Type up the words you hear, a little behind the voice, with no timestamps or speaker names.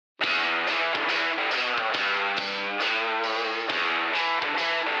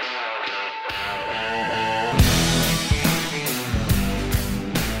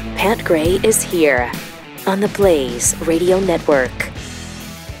Pat Gray is here on the Blaze Radio Network.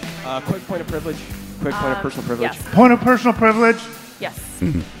 Quick point of privilege. Quick point of personal privilege. Yes. Point of personal privilege. Yes.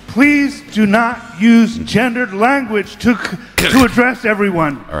 Please do not use gendered language to address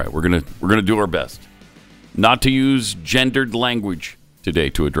everyone. All right, we're gonna do our best not to use gendered language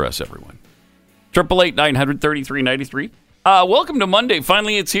today to address everyone. 888-900-3393. Welcome to Monday.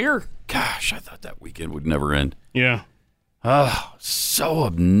 Finally, it's here. Gosh, I thought that weekend would never end. Yeah. Oh, so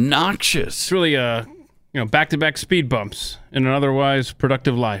obnoxious. It's really, back-to-back speed bumps in an otherwise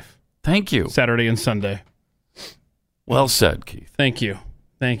productive life. Thank you. Saturday and Sunday. Well said, Keith. Thank you.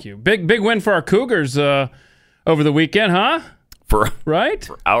 Big win for our Cougars over the weekend, huh? Right?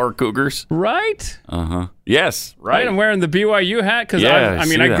 For our Cougars. Right? Uh-huh. Yes, right. I'm wearing the BYU hat because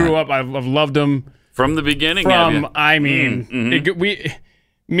I grew up. I've loved them from the beginning.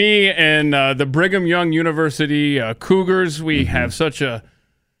 Me and the Brigham Young University Cougars, we have such a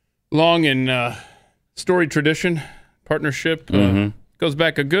long and storied tradition, partnership. Goes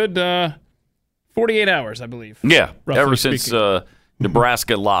back a good 48 hours, I believe. Yeah, ever speaking. since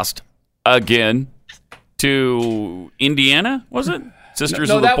Nebraska lost again to Indiana, was it? Sisters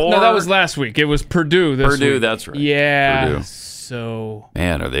of the Poor? No, that was last week. It was Purdue this week. That's right. Yeah. Purdue. So,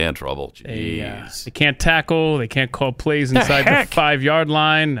 man, are they in trouble? Jeez. They can't tackle. They can't call plays inside the 5-yard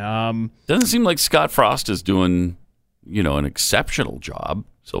line. Doesn't seem like Scott Frost is doing, an exceptional job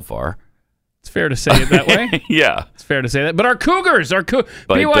so far. It's fair to say it that way. Yeah. It's fair to say that. But our Cougars,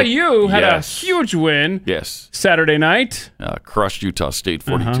 BYU had a huge win Saturday night. Crushed Utah State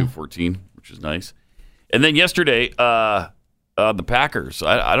 42-14, which is nice. And then yesterday, the Packers,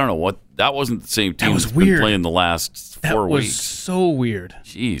 I don't know what, that wasn't the same team that's been playing the last 4 weeks. That was so weird.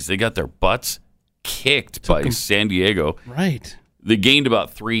 Jeez, they got their butts kicked by San Diego. Right. They gained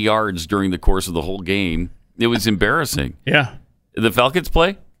about 3 yards during the course of the whole game. It was embarrassing. Yeah. The Falcons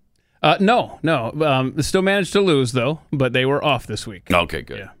play? No. They still managed to lose, though, but they were off this week. Okay,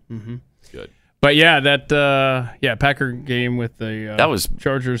 good. Yeah. Mm-hmm. Good. But yeah, Packer game with the that was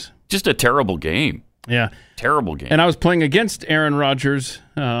Chargers. Just a terrible game. Yeah. Terrible game. And I was playing against Aaron Rodgers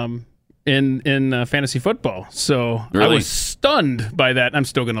in fantasy football. So really? I was stunned by that. I'm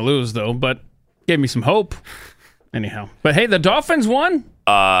still going to lose, though, but gave me some hope. Anyhow. But hey, the Dolphins won.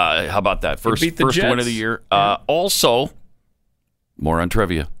 How about that? First win of the year. Yeah. Also, more on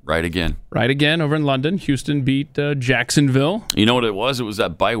trivia. Right again over in London. Houston beat Jacksonville. You know what it was? It was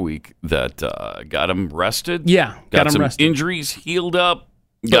that bye week that got them rested. Yeah, got them some rested. Injuries healed up.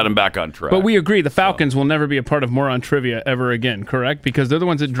 Got him back on track. But we agree the Falcons will never be a part of Moron Trivia ever again, correct? Because they're the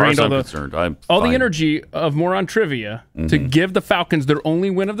ones that drained all the energy of Moron Trivia to give the Falcons their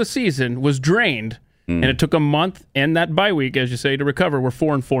only win of the season was drained, and it took a month and that bye week, as you say, to recover. We're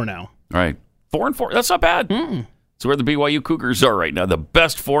 4-4 now. Right. 4-4. That's not bad. It's where the BYU Cougars are right now. The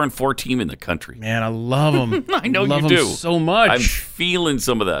best 4-4 team in the country. Man, I love them. I know love you do. them so much. I'm feeling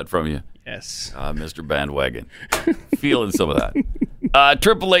some of that from you. Yes. Mr. Bandwagon. Feeling some of that.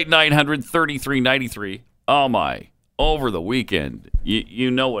 888-900-3393. Oh, my. Over the weekend, you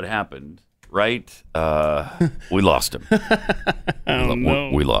know what happened, right? We lost him.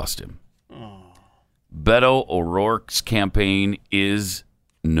 We lost him. Beto O'Rourke's campaign is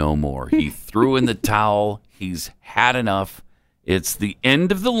no more. He threw in the towel. He's had enough. It's the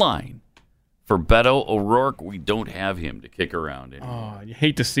end of the line. For Beto O'Rourke, we don't have him to kick around anymore. Oh, you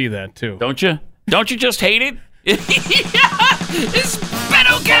hate to see that, too. Don't you? Don't you just hate it? Is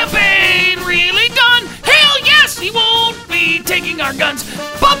Beto campaign really done? Hell yes, he won't be taking our guns.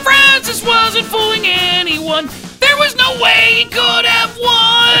 Bob Francis wasn't fooling anyone. There was no way he could have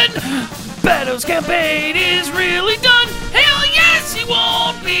won. Beto's campaign is really done. Hell yes, he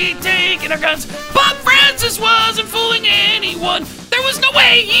won't be taking our guns. Bob Francis wasn't fooling anyone. There was no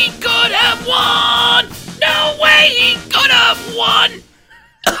way he could have won. No way he could have won.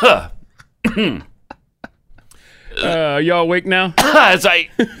 You all awake now?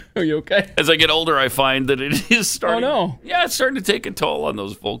 Are you okay? As I get older, I find that it is starting. Oh no! Yeah, it's starting to take a toll on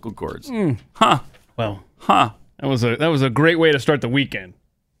those vocal cords. Well, that was a great way to start the weekend,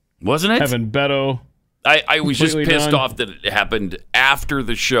 wasn't it? Having Beto. I was just pissed off that it happened after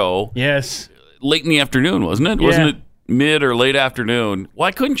the show. Yes, late in the afternoon, wasn't it? Yeah. Wasn't it mid or late afternoon?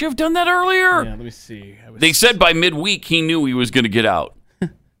 Why couldn't you have done that earlier? Yeah, let me see. They said by midweek he knew he was going to get out,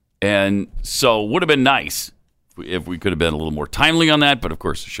 and so would have been nice if we could have been a little more timely on that, but of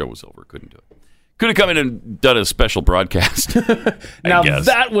course the show was over. Couldn't do it. Could have come in and done a special broadcast. Now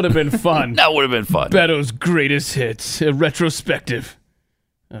that would have been fun. That would have been fun. Beto's greatest hits, a retrospective.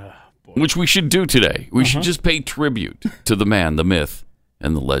 Which we should do today. We should just pay tribute to the man, the myth,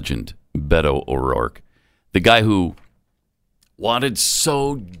 and the legend, Beto O'Rourke. The guy who wanted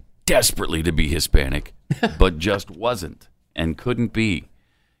so desperately to be Hispanic, but just wasn't and couldn't be.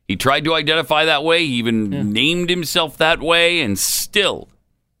 He tried to identify that way. He even named himself that way, and still,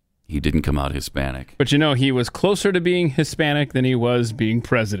 he didn't come out Hispanic. But he was closer to being Hispanic than he was being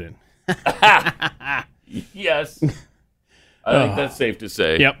president. Yes. I think that's safe to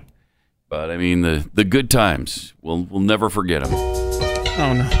say. Yep. But, I mean, the good times, we'll never forget them.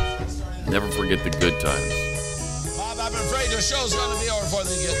 Oh, no. Never forget the good times. Bob, I'm afraid the show's going to be over before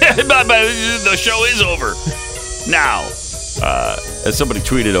they get The show is over. Now, as somebody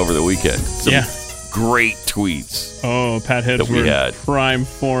tweeted over the weekend, some great tweets. Oh, Pat Heads were in prime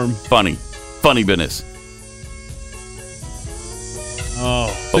form. Funny business.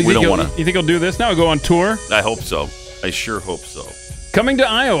 Oh. But we don't want to. You think he'll do this now? Go on tour? I hope so. I sure hope so. Coming to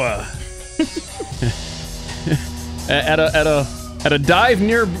Iowa. at a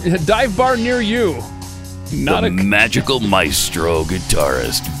dive bar near you. Not the magical maestro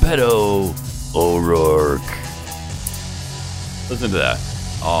guitarist, Beto O'Rourke. Listen to that.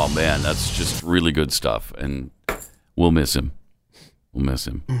 Oh, man, that's just really good stuff. And we'll miss him.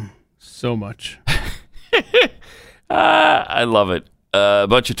 So much. I love it. A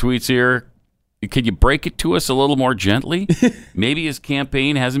bunch of tweets here. Can you break it to us a little more gently? Maybe his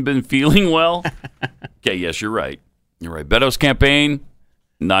campaign hasn't been feeling well. Okay, yes, you're right. Beto's campaign,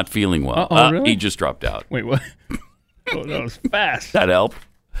 not feeling well. Really? He just dropped out. Wait, what? Oh, that was fast. That helped.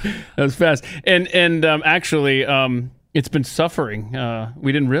 That was fast. And actually, it's been suffering.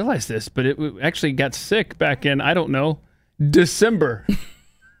 We didn't realize this, but it actually got sick back in, I don't know, December.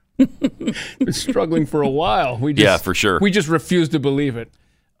 Been struggling for a while. For sure. We just refused to believe it.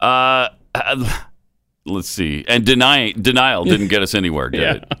 Let's see. And denial didn't get us anywhere, did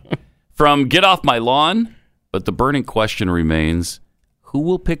it? From Get Off My Lawn, but the burning question remains, who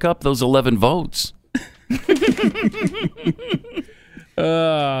will pick up those 11 votes? It's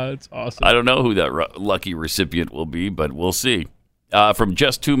awesome. I don't know who that lucky recipient will be, but we'll see. From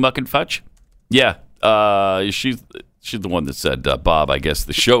Just Two Muck and Fudge. Yeah, she's the one that said, Bob, I guess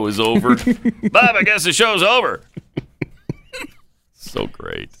the show is over. Bob, I guess the show's over. So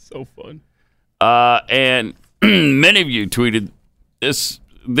great. So fun. And many of you tweeted this.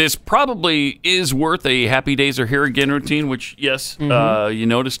 This probably is worth a Happy Days Are Here Again routine, which, yes, you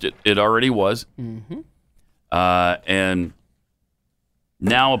noticed it already was. Mm-hmm. And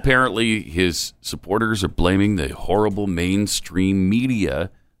now apparently his supporters are blaming the horrible mainstream media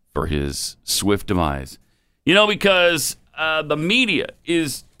for his swift demise. Because the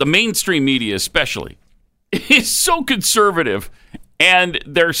mainstream media especially, is so conservative, and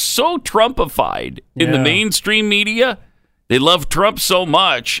they're so Trumpified in the mainstream media. They love Trump so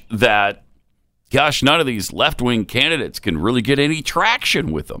much that, gosh, none of these left-wing candidates can really get any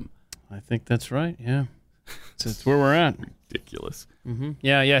traction with them. I think that's right, yeah. That's where we're at. Ridiculous. Mm-hmm.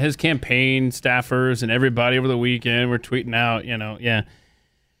 Yeah, his campaign staffers and everybody over the weekend were tweeting out,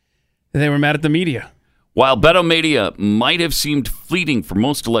 They were mad at the media. While Beto Media might have seemed fleeting for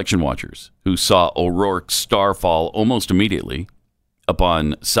most election watchers who saw O'Rourke's star fall almost immediately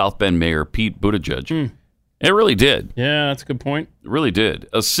upon South Bend Mayor Pete Buttigieg, it really did. Yeah, that's a good point. It really did.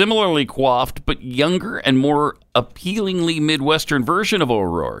 A similarly coiffed but younger and more appealingly Midwestern version of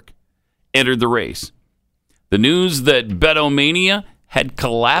O'Rourke entered the race. The news that Beto-mania had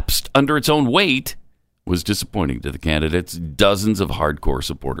collapsed under its own weight was disappointing to the candidate's dozens of hardcore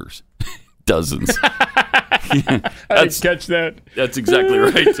supporters. Dozens. I didn't catch that. That's exactly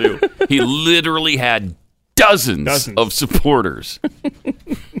right, too. He literally had dozens of supporters.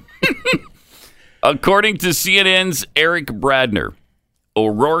 According to CNN's Eric Bradner,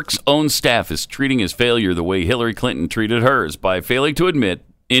 O'Rourke's own staff is treating his failure the way Hillary Clinton treated hers, by failing to admit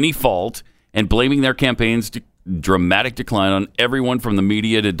any fault and blaming their campaign's dramatic decline on everyone from the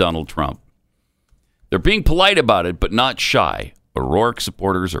media to Donald Trump. They're being polite about it, but not shy. O'Rourke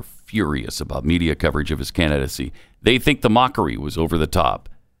supporters are furious about media coverage of his candidacy. They think the mockery was over the top,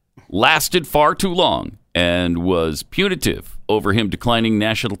 lasted far too long, and was punitive over him declining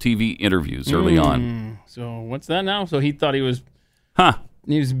national TV interviews early on. So what's that now? So he thought he was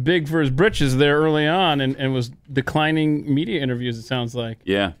big for his britches there early on and was declining media interviews, it sounds like.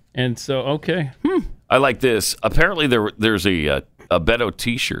 Yeah. And so, okay. I like this. Apparently there's a Beto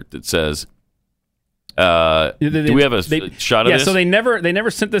T-shirt that says, do we have a shot of this? Yeah, so they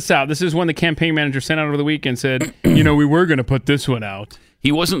never sent this out. This is one the campaign manager sent out over the weekend, said, we were going to put this one out.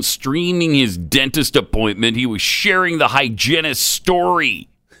 He wasn't streaming his dentist appointment. He was sharing the hygienist story.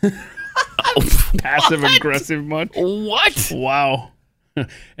 Passive aggressive much? What? Wow.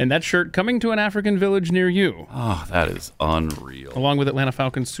 And that shirt coming to an African village near you. Oh, that is unreal. Along with Atlanta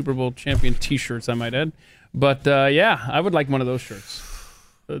Falcons Super Bowl champion T-shirts, I might add. But, I would like one of those shirts.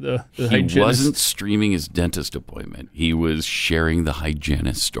 hygienist. He wasn't streaming his dentist appointment. He was sharing the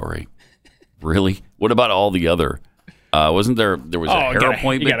hygienist story. Really? What about all the other? Wasn't there? There was a hair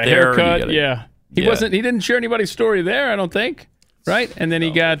appointment. He got a there. haircut. He wasn't. He didn't share anybody's story there. I don't think. Right? And then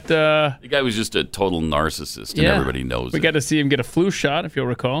he got... the guy was just a total narcissist, and everybody knows We got to see him get a flu shot, if you'll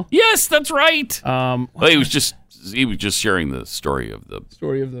recall. Yes, that's right. Well, he was just sharing the story of the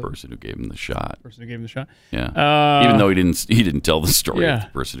person who gave him the shot. Yeah. Even though he didn't tell the story of the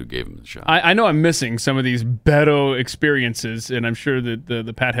person who gave him the shot. I know I'm missing some of these Beto experiences, and I'm sure that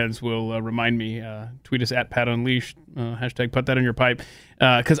the Pat heads will remind me. Tweet us at Pat Unleashed. Hashtag put that in your pipe.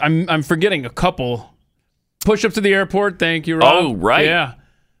 Because I'm forgetting a couple... Push-up to the airport. Thank you, Rob. Oh, right. Yeah.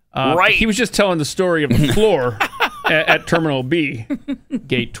 Right. He was just telling the story of the floor at Terminal B,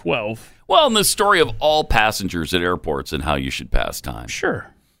 Gate 12. Well, and the story of all passengers at airports and how you should pass time.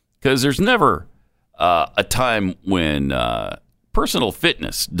 Sure. Because there's never a time when personal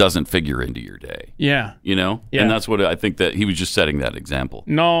fitness doesn't figure into your day. Yeah. You know? Yeah. And that's what I think that he was just setting that example.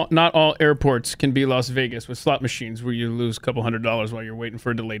 No, not all airports can be Las Vegas with slot machines where you lose a couple $100 while you're waiting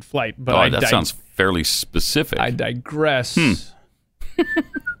for a delayed flight. But that sounds fairly specific. I digress.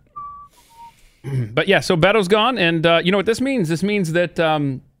 But yeah, so Beto's gone, and you know what this means? This means that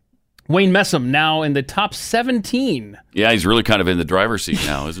Wayne Messam now in the top 17. Yeah, he's really kind of in the driver's seat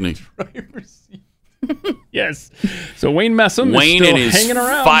now, isn't he? Driver's seat. Yes. So Wayne Messam is still hanging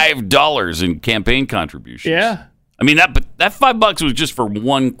around. $5 in campaign contributions. Yeah. I mean, that $5 was just for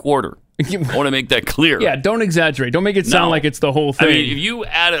one quarter. I want to make that clear. Yeah, don't exaggerate. Don't make it sound like it's the whole thing. I mean, if you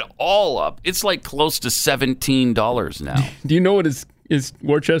add it all up, it's like close to $17 now. Do you know what his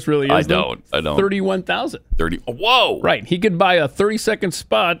war chest really is? I don't. $31,000. 30. Whoa. Right. He could buy a 30-second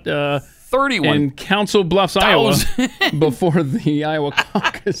spot 31 in Council Bluffs, Iowa, before the Iowa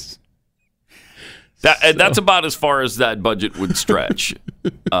caucus. That's about as far as that budget would stretch.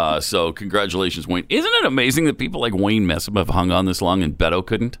 So congratulations, Wayne. Isn't it amazing that people like Wayne Messam have hung on this long and Beto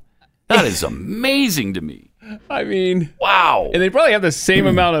couldn't? That is amazing to me. I mean, wow. And they probably have the same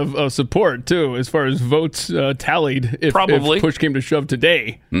amount of support, too, as far as votes tallied if push came to shove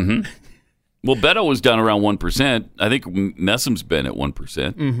today. Mm-hmm. Well, Beto was down around 1%. I think Messam's been at 1%.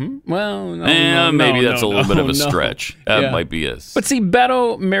 Mm-hmm. Well, maybe that's a little bit of a stretch. That might be it. But see,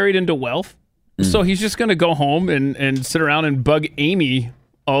 Beto married into wealth, so he's just going to go home and sit around and bug Amy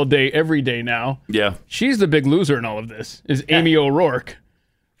all day, every day now. Yeah. She's the big loser in all of this, is Amy O'Rourke,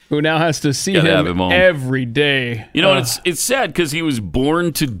 who now has to see him every day. You know, it's sad because he was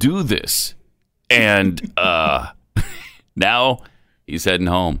born to do this. And now he's heading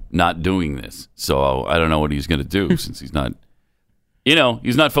home, not doing this. So I don't know what he's going to do since he's not,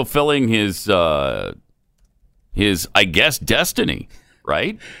 he's not fulfilling his I guess, destiny,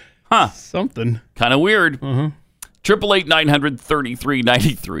 right? Huh. Something. Kind of weird.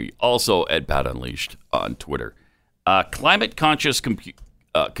 888-900-3393. Also at Pat Unleashed on Twitter. Climate-conscious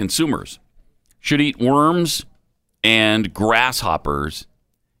consumers should eat worms and grasshoppers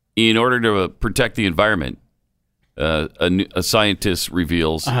in order to protect the environment. A scientist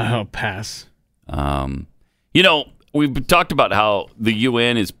reveals. I'll pass. We've talked about how the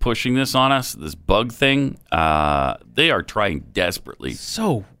UN is pushing this on us, this bug thing. They are trying desperately.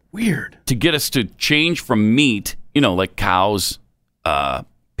 So weird. To get us to change from meat, like cows,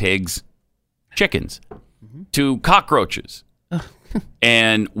 pigs, chickens, to cockroaches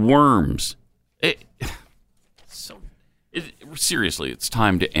and worms. Seriously, it's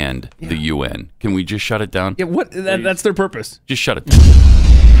time to end the UN. Can we just shut it down? Yeah, that's their purpose. Just shut it down.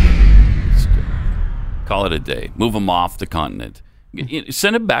 Call it a day. Move them off the continent.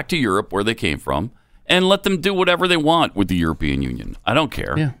 Send them back to Europe where they came from and let them do whatever they want with the European Union. I don't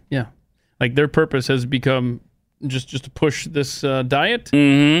care. Yeah. Like their purpose has become just to push this diet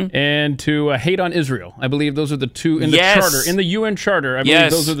and to hate on Israel. I believe those are the two in the charter, in the UN charter. I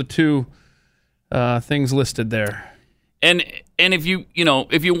believe those are the two things listed there. And if you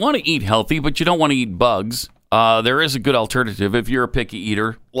want to eat healthy but you don't want to eat bugs, there is a good alternative if you're a picky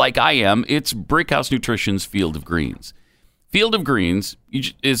eater like I am. It's Brickhouse Nutrition's Field of Greens. Field of Greens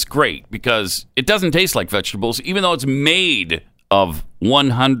is great because it doesn't taste like vegetables, even though it's made of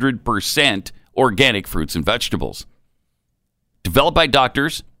 100% organic fruits and vegetables. Developed by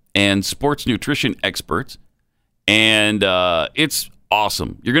doctors and sports nutrition experts, and it's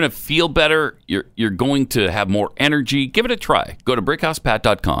awesome. You're going to feel better. You're going to have more energy. Give it a try. Go to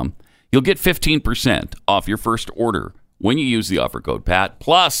brickhousepat.com. You'll get 15% off your first order when you use the offer code PAT.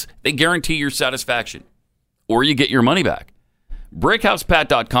 Plus, they guarantee your satisfaction, or you get your money back.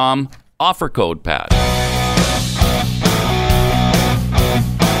 brickhousepat.com, offer code PAT.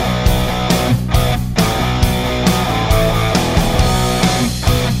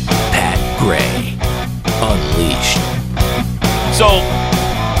 Unleashed. So,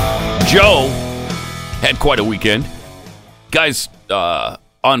 Joe had quite a weekend. Guy's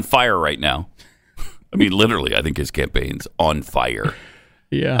on fire right now. I mean, literally, I think his campaign's on fire.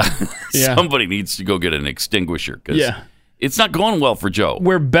 Yeah. Somebody needs to go get an extinguisher because it's not going well for Joe.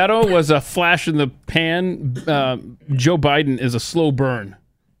 Where Beto was a flash in the pan, Joe Biden is a slow burn.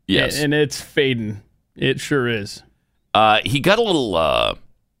 Yes. And it's fading. It sure is. He got a little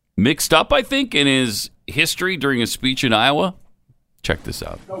mixed up, I think, in his history during his speech in Iowa. Check this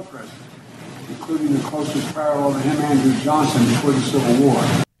out. No president, including the closest parallel to him, Andrew Johnson, before the Civil War.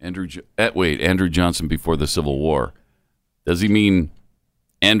 Andrew Johnson before the Civil War. Does he mean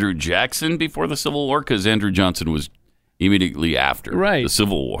Andrew Jackson before the Civil War? Because Andrew Johnson was immediately after the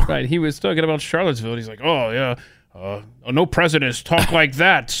Civil War. Right. He was talking about Charlottesville. He's like, oh, yeah, no presidents talk like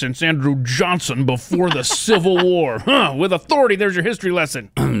that since Andrew Johnson before the Civil War. With authority, there's your history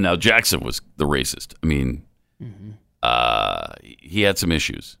lesson. Now, Jackson was the racist. I mean, he had some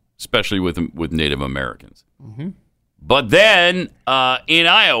issues, especially with Native Americans. Mm-hmm. But then in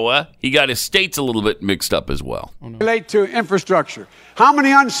Iowa, he got his states a little bit mixed up as well. Relate to infrastructure. How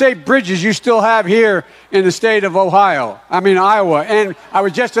many unsafe bridges you still have here in the state of Iowa? And I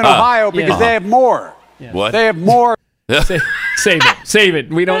was just in Ohio because they have more. Yeah. What? They have more. Save it.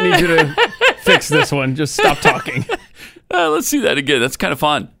 We don't need you to fix this one. Just stop talking. Let's see that again. That's kind of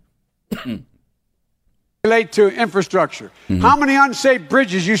fun. Relate to infrastructure. Mm-hmm. How many unsafe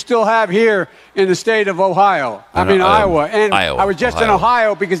bridges you still have here in the state of Iowa? And I was just in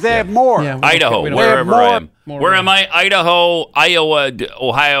Ohio because they have more. Yeah, Idaho, wherever I am. Where am I? Idaho, Iowa,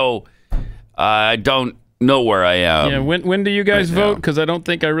 Ohio. I don't know where I am. Yeah, when do you guys vote? Because I don't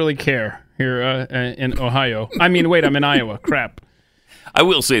think I really care here in Ohio. I'm in Iowa. Crap. I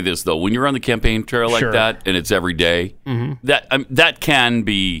will say this, though. When you're on the campaign trail like that and it's every day, that can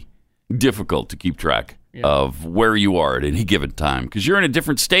be difficult to keep track of where you are at any given time because you're in a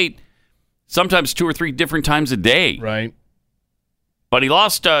different state, sometimes 2 or 3 different times a day. Right. But he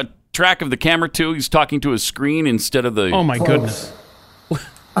lost track of the camera too. He's talking to his screen instead of the. Oh my goodness!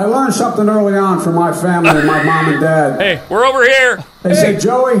 I learned something early on from my family and my mom and dad. Hey, we're over here. They said,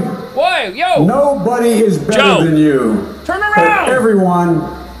 Joey. What? Yo. Nobody is better than you. Turn around. Everyone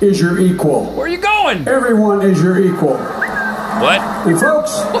is your equal. Where are you going? Everyone is your equal. What? And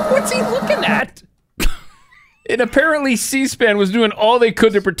folks, what's he looking at? And apparently C-SPAN was doing all they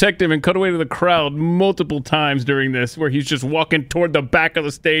could to protect him and cut away to the crowd multiple times during this, where he's just walking toward the back of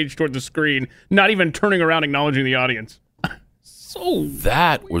the stage, toward the screen, not even turning around, acknowledging the audience. So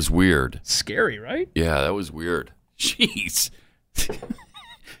that was weird. Scary, right? Yeah, that was weird. Jeez.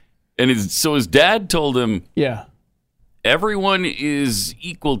 And his dad told him, everyone is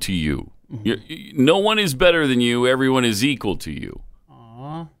equal to you. No one is better than you. Everyone is equal to you.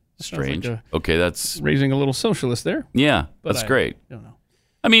 Aww. Strange. Okay, that's raising a little socialist there. Yeah, that's great. I don't know.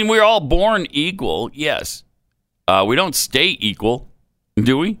 I mean, we're all born equal, yes. We don't stay equal,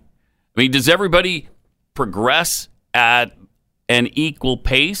 do we? I mean, does everybody progress at an equal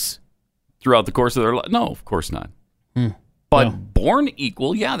pace throughout the course of their life? No, of course not. But born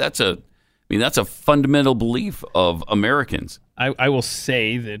equal, that's a fundamental belief of Americans. I will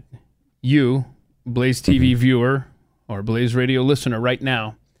say that you, Blaze TV viewer or Blaze Radio listener right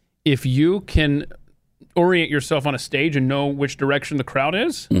now, if you can orient yourself on a stage and know which direction the crowd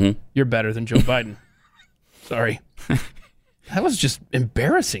is, you're better than Joe Biden. Sorry. That was just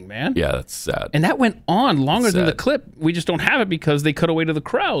embarrassing, man. Yeah, that's sad. And that went on longer than the clip. We just don't have it because they cut away to the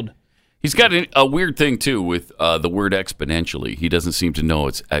crowd. He's got a weird thing, too, with the word exponentially. He doesn't seem to know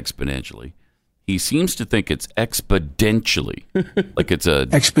it's exponentially. He seems to think it's exponentially. Like it's a...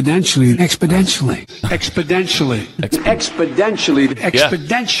 Exponentially. Exponentially. Exponentially. Exponentially.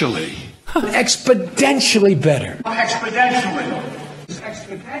 Exponentially. Exponentially better. Exponentially.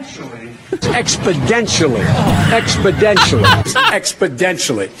 Exponentially. Exponentially. Exponentially.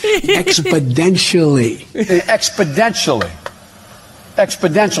 Exponentially. Exponentially. Exponentially.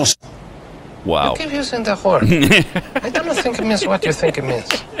 Exponential. Wow. You keep using the word. I don't think it means what you think it means.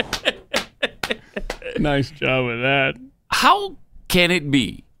 Nice job with that. How can it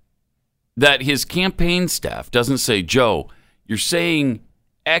be that his campaign staff doesn't say, Joe, you're saying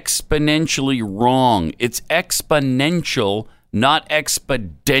exponentially wrong. It's exponential, not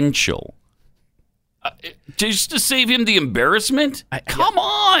exponential. Just to save him the embarrassment? Come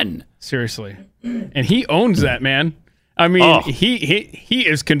on. Seriously. And he owns that, man. I mean, he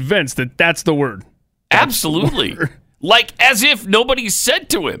is convinced that that's the word. Absolutely. Like as if nobody said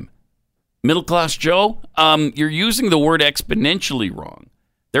to him, Middle Class Joe, you're using the word exponentially wrong.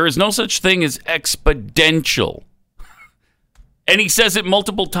 There is no such thing as exponential. And he says it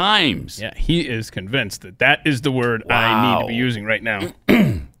multiple times. Yeah, he is convinced that is the word I need to be using right now.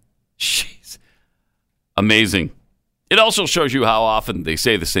 Jeez. Amazing. It also shows you how often they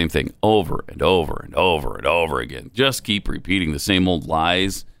say the same thing over and over and over and over again. Just keep repeating the same old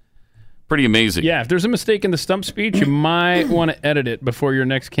lies. Pretty amazing. Yeah, if there's a mistake in the stump speech, you might want to edit it before your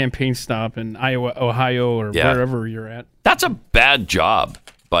next campaign stop in Iowa, Ohio, or wherever you're at. That's a bad job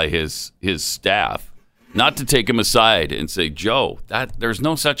by his staff, not to take him aside and say, Joe, there's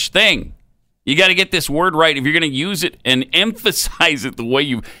no such thing. You got to get this word right if you're going to use it and emphasize it the way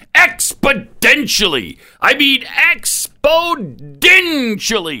you exponentially. I mean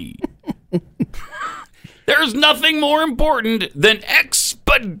exponentially. There's nothing more important than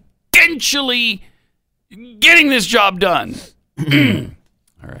exponentially getting this job done. All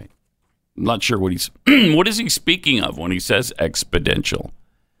right. I'm not sure what what is he speaking of when he says exponential?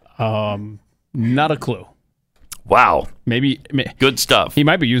 Not a clue. Wow. Maybe good stuff. He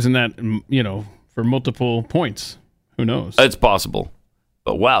might be using that, for multiple points. Who knows? It's possible.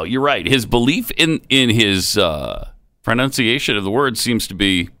 But wow, you're right. His belief in his pronunciation of the word seems to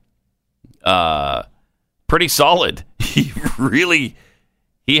be pretty solid. He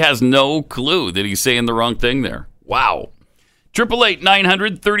has no clue that he's saying the wrong thing there. Wow.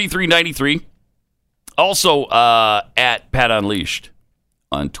 888-900-3393. Also at Pat Unleashed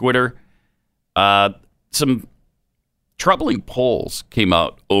on Twitter. Some troubling polls came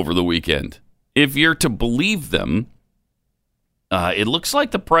out over the weekend. If you're to believe them, it looks like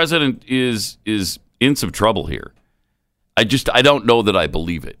the president is in some trouble here. I don't know that I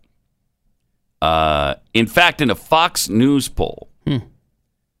believe it. In fact, in a Fox News poll,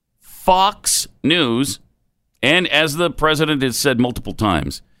 Fox News, and as the president has said multiple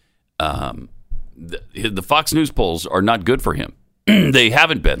times, the Fox News polls are not good for him. They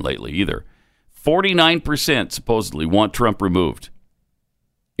haven't been lately either. 49% supposedly want Trump removed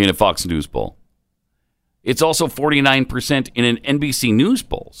in a Fox News poll. It's also 49% in an NBC News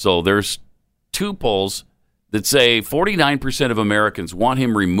poll. So there's two polls that say 49% of Americans want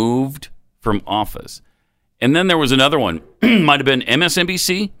him removed from office. And then there was another one, might have been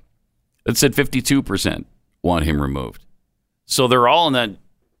MSNBC, that said 52% want him removed. So they're all in that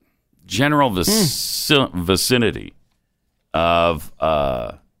general vicinity of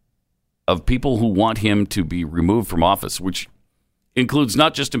people who want him to be removed from office, which includes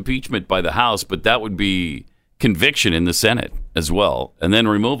not just impeachment by the House, but that would be conviction in the Senate as well, and then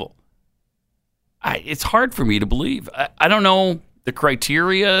removal. It's hard for me to believe. I don't know the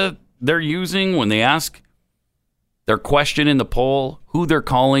criteria they're using when they ask their question in the poll, who they're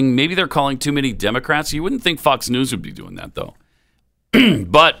calling. Maybe they're calling too many Democrats. You wouldn't think Fox News would be doing that, though.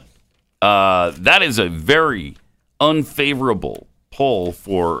 But that is a very unfavorable poll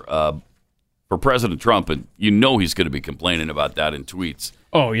for President Trump, and he's going to be complaining about that in tweets.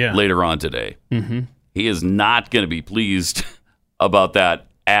 Oh, yeah. Later on today. Mm-hmm. He is not going to be pleased about that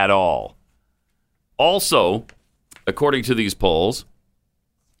at all. Also, according to these polls,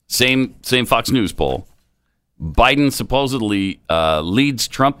 same Fox News poll, Biden supposedly leads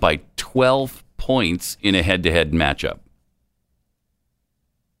Trump by 12 points in a head-to-head matchup.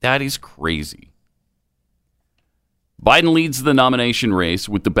 That is crazy. Biden leads the nomination race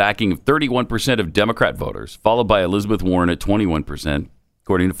with the backing of 31% of Democrat voters, followed by Elizabeth Warren at 21%,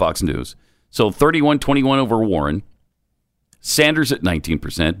 according to Fox News. So 31-21 over Warren. Sanders at 19%.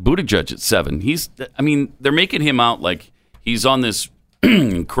 Buttigieg at 7%. They're making him out like he's on this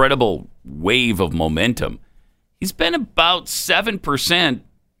incredible wave of momentum. He's been about 7%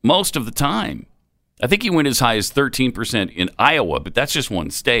 most of the time. I think he went as high as 13% in Iowa, but that's just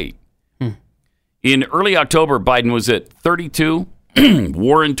one state. In early October, Biden was at 32,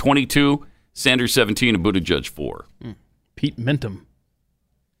 Warren 22, Sanders 17, and Buttigieg 4. Pete Mentum,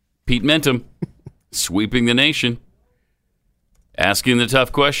 sweeping the nation, asking the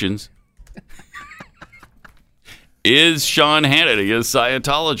tough questions. Is Sean Hannity a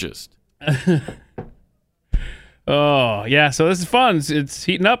Scientologist? Oh, yeah, so this is fun. It's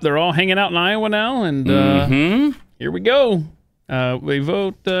heating up. They're all hanging out in Iowa now, and here we go. Iowa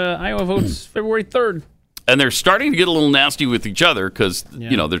votes February 3rd. And they're starting to get a little nasty with each other because,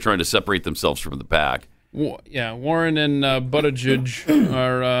 they're trying to separate themselves from the pack. Warren and Buttigieg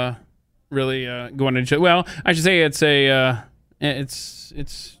are really going at each other. Well, I should say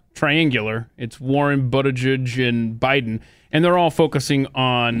it's triangular. It's Warren, Buttigieg, and Biden. And they're all focusing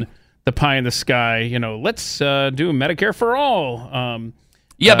on the pie in the sky. Let's do Medicare for all.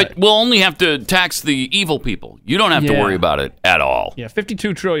 But we'll only have to tax the evil people. You don't have to worry about it at all. Yeah,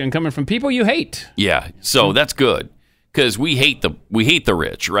 $52 trillion coming from people you hate. Yeah, so that's good. because we hate the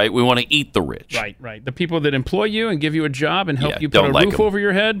rich, right? We want to eat the rich. Right. The people that employ you and give you a job and help you put a like roof them. over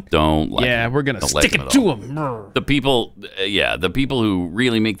your head. Don't like them. We're gonna stick it to them. The people who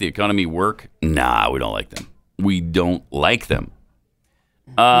really make the economy work, nah, we don't like them. We don't like them.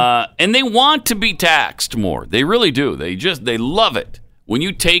 And they want to be taxed more. They really do. They love it. When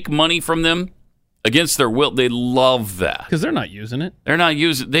you take money from them against their will, they love that. Because they're not using it. They're not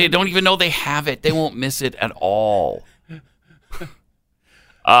using it. They don't even know they have it. They won't miss it at all.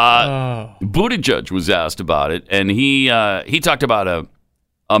 Buttigieg was asked about it, and he talked about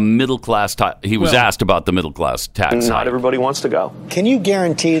a middle class. He was asked about the middle class tax. Not everybody wants to go. Can you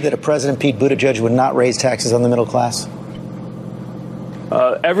guarantee that a President Pete Buttigieg would not raise taxes on the middle class?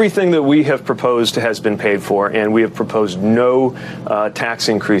 Everything that we have proposed has been paid for, and we have proposed no tax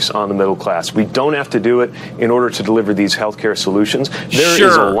increase on the middle class. We don't have to do it in order to deliver these healthcare solutions. There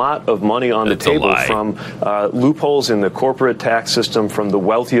is a lot of money on the table from loopholes in the corporate tax system from the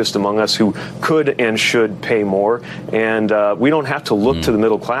wealthiest among us who could and should pay more. And we don't have to look to the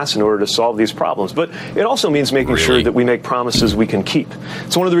middle class in order to solve these problems. But it also means making sure that we make promises we can keep.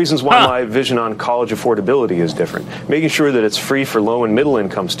 It's one of the reasons why my vision on college affordability is different. Making sure that it's free for low and middle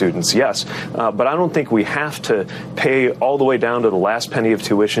income students, yes, but I don't think we have to pay all the way down to the last penny of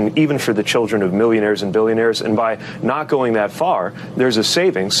tuition, even for the children of millionaires and billionaires. And by not going that far, there's a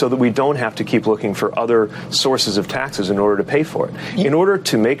savings so that we don't have to keep looking for other sources of taxes in order to pay for it. In order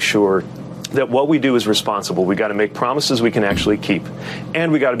to make sure that what we do is responsible, we got to make promises we can actually keep,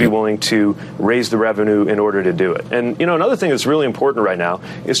 and we got to be willing to raise the revenue in order to do it. And another thing that's really important right now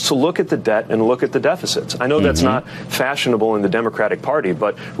is to look at the debt and look at the deficits. I know that's not fashionable in the Democratic Party,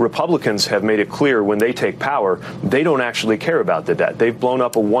 but Republicans have made it clear when they take power, they don't actually care about the debt. They've blown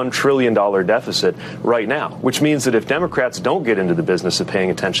up a $1 trillion deficit right now, which means that if Democrats don't get into the business of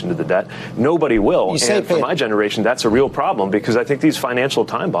paying attention to the debt, nobody will. And for my generation, that's a real problem, because I think these financial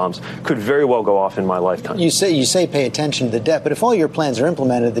time bombs could very well go off in my lifetime. You say pay attention to the debt, but if all your plans are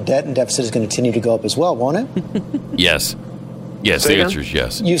implemented, the debt and deficit is going to continue to go up as well, won't it? Yes. Yes, the answer is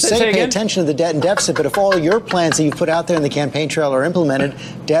yes. You say pay attention to the debt and deficit, but if all your plans that you've put out there in the campaign trail are implemented,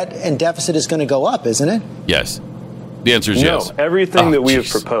 debt and deficit is going to go up, isn't it? Yes. The answer is yes. No, everything that we have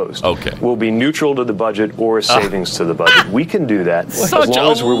proposed will be neutral to the budget or a savings to the budget. We can do that as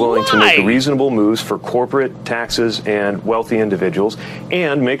long as we're willing to make reasonable moves for corporate taxes and wealthy individuals,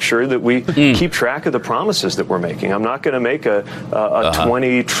 and make sure that we keep track of the promises that we're making. I'm not going to make a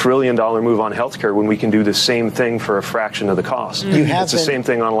 $20 trillion move on healthcare when we can do the same thing for a fraction of the cost. It's the same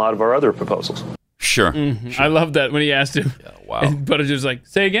thing on a lot of our other proposals. Sure. I love that when he asked him. Yeah, wow. And Buttigieg was like,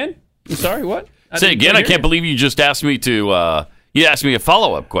 say again? I'm sorry, what? Say again. I can't believe you just asked me to. You asked me a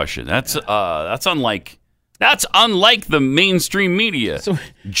follow-up question. That's unlike the mainstream media. So,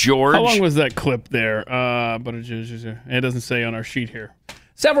 George, how long was that clip there? It doesn't say on our sheet here.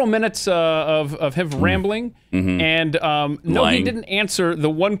 Several minutes of him rambling, and no, he didn't answer the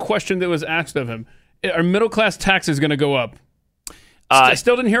one question that was asked of him. Are middle-class taxes going to go up? I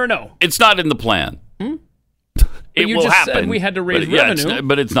still didn't hear a no. It's not in the plan. It will happen. Said we had to raise revenue,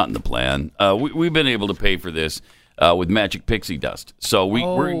 but it's not in the plan. We've been able to pay for this with magic pixie dust, so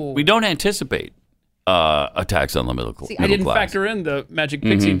we don't anticipate a tax on the middle class. I didn't factor in the magic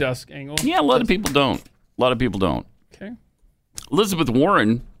pixie dust angle. Yeah, a lot of people don't. Okay. Elizabeth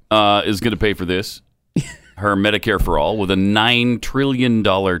Warren is going to pay for this, her Medicare for All, with a $9 trillion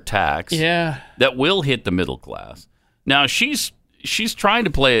tax. Yeah, that will hit the middle class. Now she's trying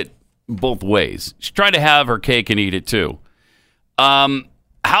to play it both ways. She's trying to have her cake and eat it too.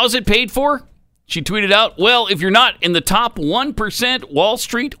 How's it paid for? She tweeted out, well, if you're not in the top 1%, Wall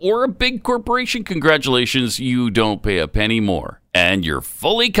Street, or a big corporation, congratulations, you don't pay a penny more. And you're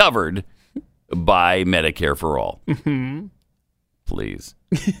fully covered by Medicare for All. Please.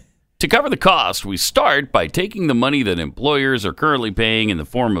 To cover the cost, we start by taking the money that employers are currently paying in the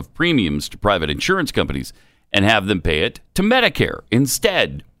form of premiums to private insurance companies and have them pay it to Medicare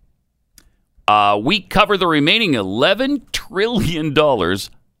instead. We cover the remaining $11 trillion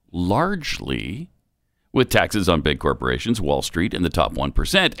largely with taxes on big corporations, Wall Street, and the top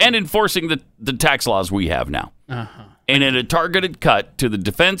 1%, and enforcing the tax laws we have now. And in a targeted cut to the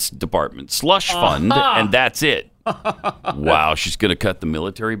Defense Department slush fund, and that's it. Wow, she's going to cut the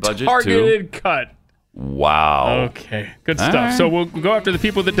military budget targeted cut. Wow. Okay, good stuff. Right. So we'll go after the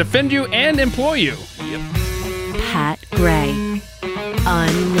people that defend you and employ you. Yep. Pat Gray,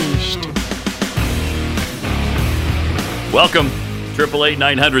 Unleashed. Welcome,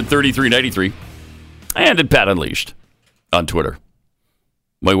 888-900-3393, and at Pat Unleashed on Twitter.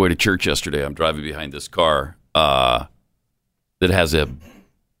 My way to church yesterday, I'm driving behind this car that has a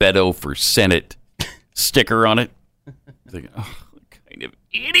Beto for Senate sticker on it. thinking, oh, what kind of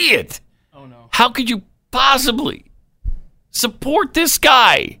idiot. Oh, no. How could you possibly support this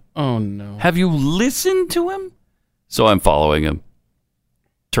guy? Oh, no. Have you listened to him? So I'm following him,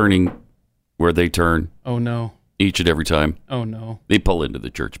 turning where they turn. Oh, no. Each and every time. Oh, no. They pull into the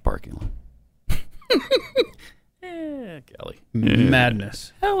church parking lot. Kelly.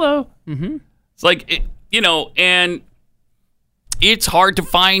 Madness. Hello. Mm-hmm. It's like, and it's hard to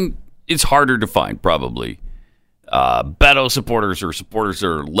find. It's harder to find, probably, Beto supporters or supporters that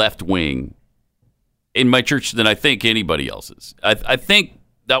are left-wing in my church than I think anybody else's. I think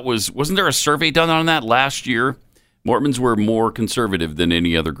that wasn't there a survey done on that last year? Mormons were more conservative than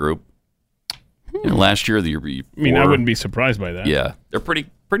any other group. Last year, the year before. I mean, I wouldn't be surprised by that. Yeah, they're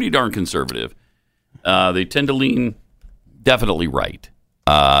pretty darn conservative. They tend to lean definitely right.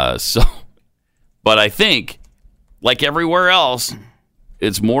 But I think, like everywhere else,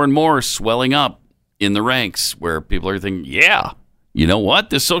 it's more and more swelling up in the ranks where people are thinking, yeah, you know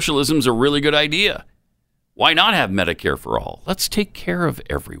what? This socialism's a really good idea. Why not have Medicare for all? Let's take care of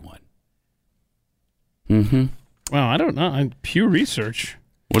everyone. Mm-hmm. Well, I don't know. Pew Research.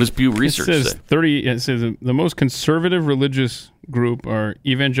 What does Pew Research say? It says the most conservative religious group are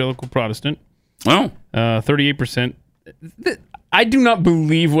evangelical Protestant. Oh. 38%. I do not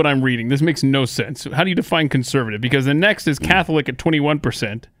believe what I'm reading. This makes no sense. How do you define conservative? Because the next is Catholic at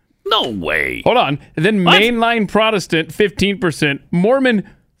 21%. No way. Hold on. And then mainline Protestant, 15%. Mormon,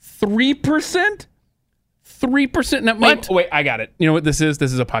 3%? 3%? Now, wait, I got it. You know what this is?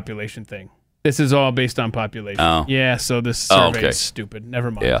 This is a population thing. This is all based on population. Oh. Yeah, so this survey is stupid. Never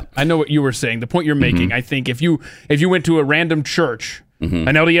mind. Yeah. I know what you were saying. The point you're making, I think if you went to a random church, an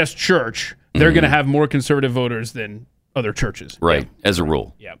LDS church, they're going to have more conservative voters than other churches. Right, as a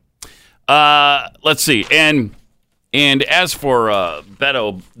rule. Yeah. Let's see. And as for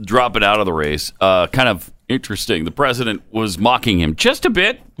Beto dropping out of the race, kind of interesting. The president was mocking him just a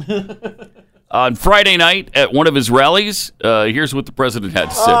bit. On Friday night at one of his rallies, here's what the president had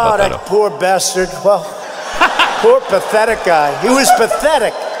to say about Beto. Oh, that poor bastard. Well, poor pathetic guy. He was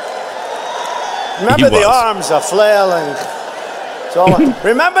pathetic. Remember the arms are flailing.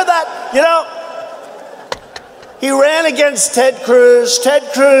 Remember that? You know, he ran against Ted Cruz. Ted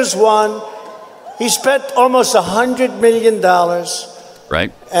Cruz won. He spent almost $100 million.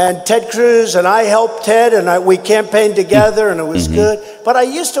 Right. And Ted Cruz and I helped Ted, and we campaigned together, and it was good. But I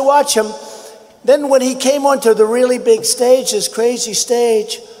used to watch him. Then when he came onto the really big stage, this crazy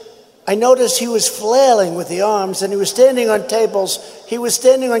stage, I noticed he was flailing with the arms, and he was standing on tables. He was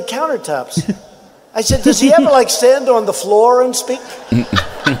standing on countertops. I said, does he ever stand on the floor and speak?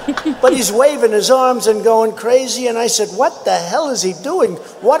 But he's waving his arms and going crazy. And I said, what the hell is he doing?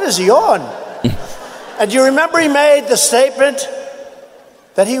 What is he on? And you remember he made the statement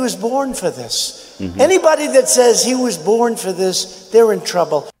that he was born for this. Anybody that says he was born for this, they're in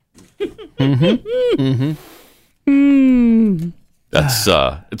trouble. That's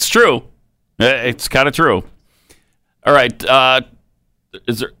it's true. It's kind of true. All right.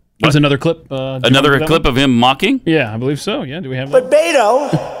 Is there? There's another clip. Another clip of him mocking? Yeah, I believe so. Yeah, do we have that? But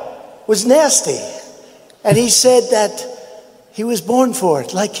Beto was nasty. And he said that he was born for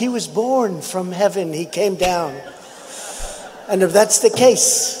it. Like he was born from heaven. He came down. And if that's the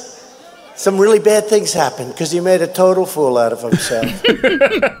case, some really bad things happened because he made a total fool out of himself.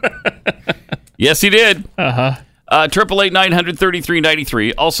 Yes, he did.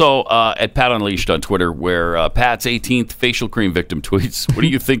 888-900-3393. Also at Pat Unleashed on Twitter, where Pat's 18th facial cream victim tweets, what are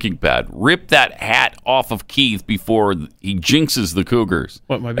you thinking, Pat? Rip that hat off of Keith before he jinxes the Cougars.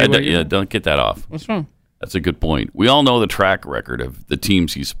 What, my bad? Yeah, don't get that off. What's wrong? That's a good point. We all know the track record of the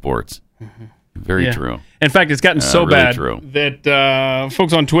teams he supports. Very true. In fact, it's gotten so really bad true. that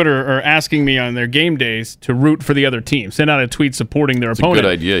folks on Twitter are asking me on their game days to root for the other team. Send out a tweet supporting their opponent. A good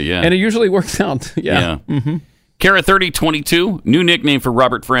idea, yeah. And it usually works out. Yeah. Kara 3022, new nickname for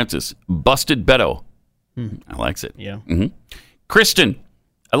Robert Francis, Busted Beto. I likes it. Yeah. Kristen,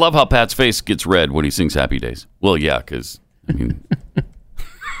 I love how Pat's face gets red when he sings Happy Days. Well, yeah, because, I mean,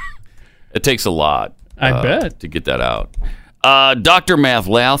 it takes a lot. I bet. To get that out. Dr.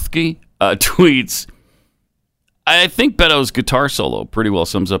 Mathlowski tweets, I think Beto's guitar solo pretty well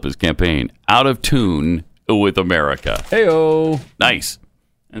sums up his campaign. Out of tune with America. Hey-o. Nice.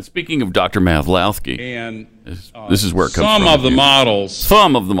 And speaking of Dr. Mathlowski, and this is where it comes some from. Of the models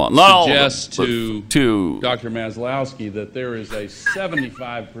suggest to Dr. Maslowski that there is a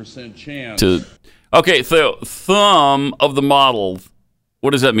 75% chance. Okay, so some of the models, what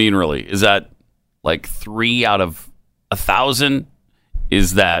does that mean really? Is that like 3 out of 1,000?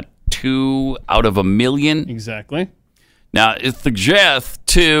 Is that 2 out of 1,000,000? Exactly. Now, it suggests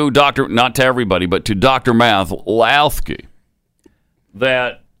to not to everybody, but to Dr. Maslowski,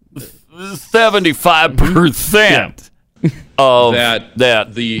 that 75% of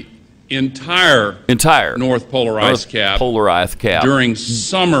that the entire North Polar Ice Cap during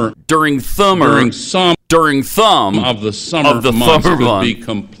thumb of the summer months could be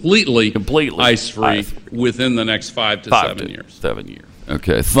completely ice-free within the next 5 to 7 years. 7 years.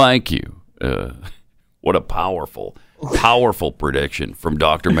 Okay, thank you. What a powerful prediction from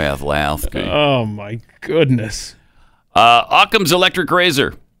Dr. Maslowski. Oh, my goodness. Occam's Electric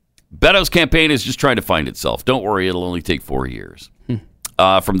Razor. Beto's campaign is just trying to find itself. Don't worry, it'll only take 4 years.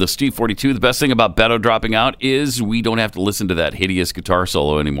 From the Steve 42, the best thing about Beto dropping out is we don't have to listen to that hideous guitar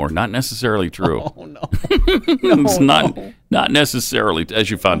solo anymore. Not necessarily true. Oh, no. It's not necessarily, as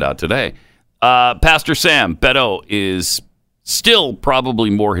you found out today. Pastor Sam, Beto is still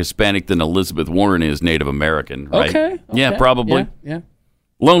probably more Hispanic than Elizabeth Warren is Native American, right? Okay. Yeah, probably. Yeah.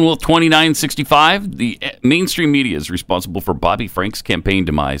 Lone Wolf 2965, the mainstream media is responsible for Bobby Frank's campaign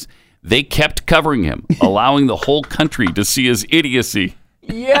demise. They kept covering him, allowing the whole country to see his idiocy.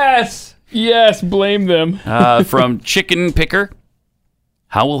 Yes, blame them. From Chicken Picker,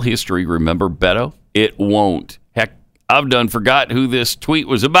 how will history remember Beto? It won't. Heck, I've done forgot who this tweet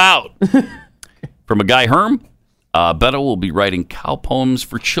was about. From a guy Herm, Beto will be writing cow poems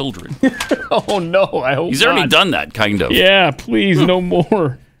for children. Oh, no, I hope He's already done that, kind of. Yeah, please, no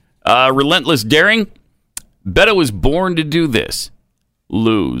more. Relentless Daring, Beto was born to do this.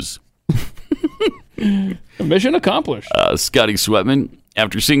 Lose. Mission accomplished. Scotty Sweatman,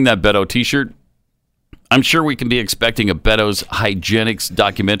 after seeing that Beto t-shirt, I'm sure we can be expecting a Beto's Hygienics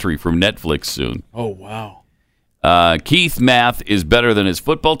documentary from Netflix soon. Oh, wow. Keith Math is better than his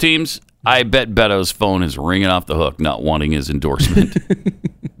football teams. I bet Beto's phone is ringing off the hook, not wanting his endorsement.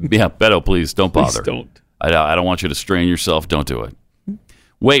 Yeah, Beto, please, don't bother. Please don't. I don't want you to strain yourself. Don't do it.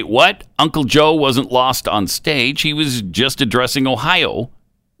 Wait, what? Uncle Joe wasn't lost on stage. He was just addressing Ohio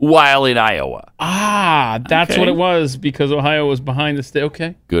while in Iowa. That's what it was, because Ohio was behind the state.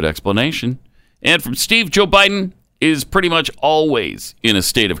 Okay. Good explanation. And from Steve, Joe Biden is pretty much always in a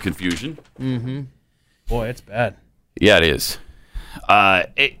state of confusion. Mm-hmm. Boy, it's bad. Yeah, it is.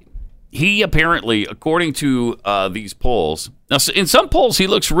 He apparently, according to these polls, now in some polls he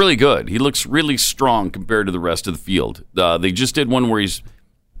looks really good. He looks really strong compared to the rest of the field. They just did one where he's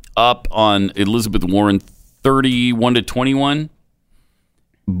up on Elizabeth Warren 31-21.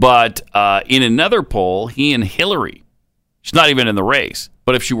 But in another poll, he and Hillary, she's not even in the race,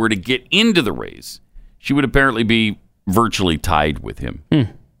 but if she were to get into the race, she would apparently be virtually tied with him.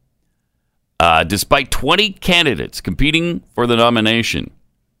 Despite 20 candidates competing for the nomination,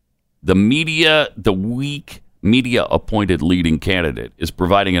 the weak media-appointed leading candidate is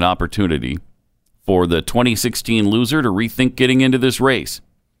providing an opportunity for the 2016 loser to rethink getting into this race.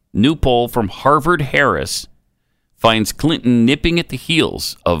 New poll from Harvard-Harris finds Clinton nipping at the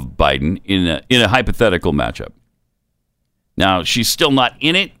heels of Biden in a hypothetical matchup. Now, she's still not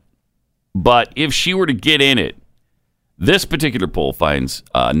in it, but if she were to get in it, this particular poll finds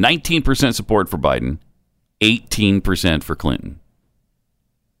 19% support for Biden, 18% for Clinton.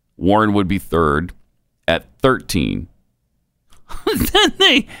 Warren would be third at 13.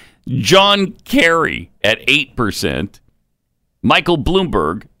 John Kerry at 8%. Michael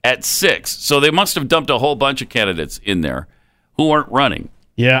Bloomberg at 6%. So they must have dumped a whole bunch of candidates in there who aren't running.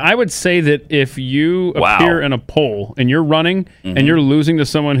 Yeah, I would say that if you appear in a poll and you're running and you're losing to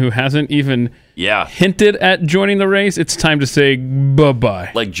someone who hasn't even hinted at joining the race, it's time to say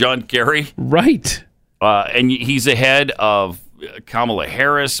bye-bye. Like John Kerry? Right. And he's ahead of Kamala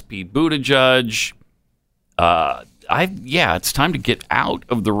Harris, Pete Buttigieg. It's time to get out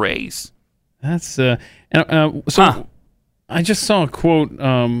of the race. That's I just saw a quote.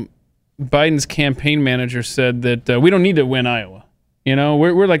 Biden's campaign manager said that we don't need to win Iowa. You know,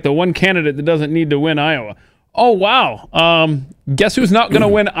 we're like the one candidate that doesn't need to win Iowa. Oh, wow. Guess who's not going to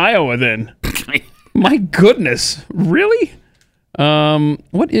win Iowa then? My goodness. Really?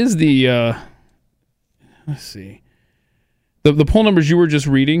 What is the, let's see. The poll numbers you were just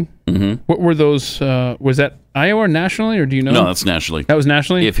reading, what were those? Was that Iowa nationally, or do you know? No, that's nationally. That was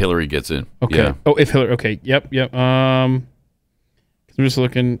nationally? If Hillary gets in. Okay. Yeah. Oh, if Hillary. Okay. Yep. I'm just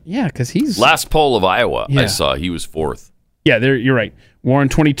looking. Yeah, because he's... Last poll of Iowa, I saw, he was fourth. Yeah, you're right. Warren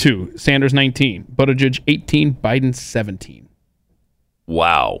 22, Sanders 19, Buttigieg 18, Biden 17.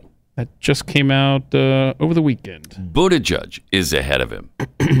 Wow. That just came out over the weekend. Buttigieg is ahead of him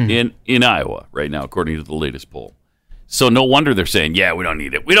in Iowa right now, according to the latest poll. So no wonder they're saying, yeah, we don't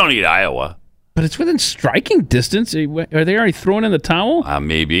need it. We don't need Iowa. But it's within striking distance. Are they already throwing in the towel?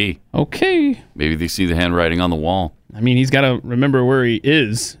 Maybe. Okay. Maybe they see the handwriting on the wall. I mean, he's got to remember where he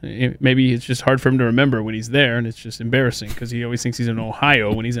is. Maybe it's just hard for him to remember when he's there, and it's just embarrassing because he always thinks he's in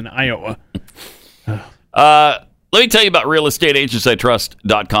Ohio when he's in Iowa. Let me tell you about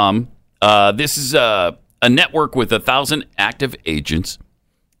realestateagentsitrust.com. This is a network with 1,000 active agents,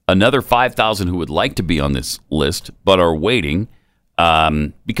 another 5,000 who would like to be on this list but are waiting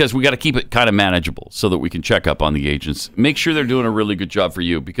because we got to keep it kind of manageable so that we can check up on the agents. Make sure they're doing a really good job for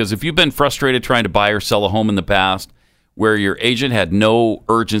you, because if you've been frustrated trying to buy or sell a home in the past where your agent had no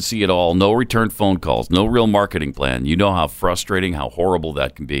urgency at all, no return phone calls, no real marketing plan, you know how frustrating, how horrible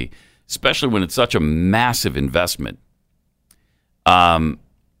that can be, especially when it's such a massive investment.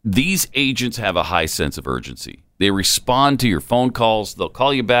 These agents have a high sense of urgency. They respond to your phone calls. They'll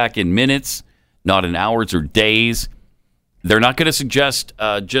call you back in minutes, not in hours or days. They're not going to suggest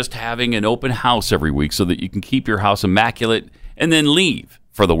just having an open house every week so that you can keep your house immaculate and then leave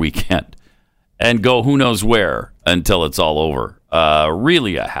for the weekend and go who knows where until it's all over.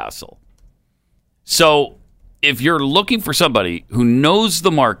 Really a hassle. So if you're looking for somebody who knows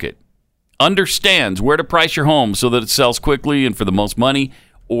the market, understands where to price your home so that it sells quickly and for the most money,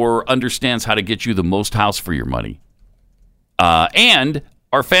 or understands how to get you the most house for your money, and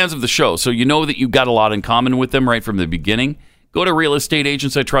are fans of the show, so you know that you've got a lot in common with them right from the beginning, go to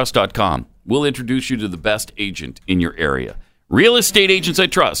realestateagentsitrust.com. We'll introduce you to the best agent in your area.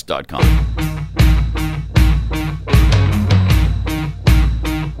 realestateagentsitrust.com.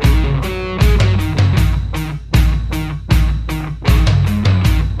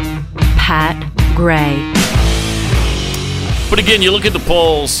 Pat Gray. But again, you look at the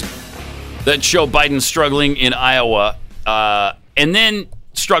polls that show Biden struggling in Iowa, and then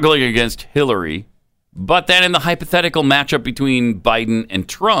struggling against Hillary. But then in the hypothetical matchup between Biden and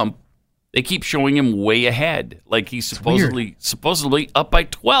Trump, they keep showing him way ahead. Like he's supposedly up by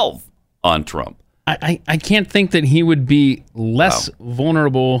 12 on Trump. I can't think that he would be less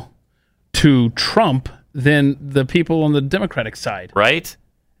vulnerable to Trump than the people on the Democratic side. Right?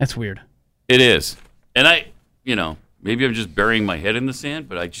 That's weird. It is. And maybe I'm just burying my head in the sand,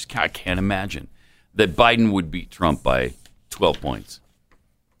 but I can't imagine that Biden would beat Trump by 12 points.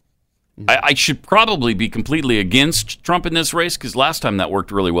 I should probably be completely against Trump in this race because last time that worked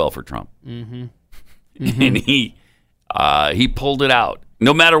really well for Trump. Mm-hmm. Mm-hmm. And he pulled it out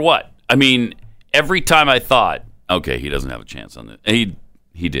no matter what. I mean, every time I thought, okay, he doesn't have a chance on this. He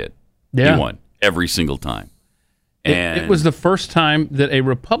did. Yeah. He won every single time. And it was the first time that a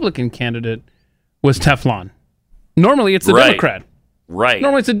Republican candidate was Teflon. Normally, it's the Democrat. Right.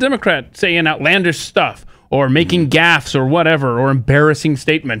 Normally, it's a Democrat saying outlandish stuff or making gaffes or whatever or embarrassing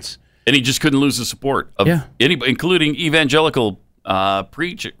statements. And he just couldn't lose the support of anybody, including evangelical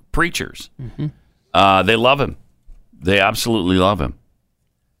preachers. Mm-hmm. They love him. They absolutely love him.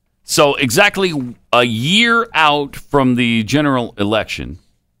 So exactly a year out from the general election.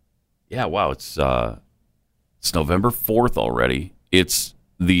 Yeah, wow, it's November 4th already. It's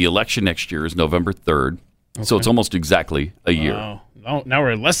the election next year is November 3rd. Okay. So it's almost exactly a year. Wow. Oh, now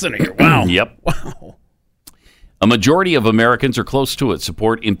we're less than a year. Wow. Yep. Wow. A majority of Americans are close to it,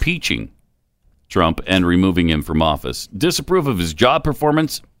 support impeaching Trump and removing him from office, disapprove of his job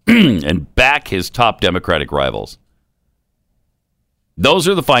performance, and back his top Democratic rivals. Those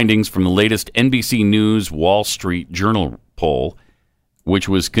are the findings from the latest NBC News Wall Street Journal poll, which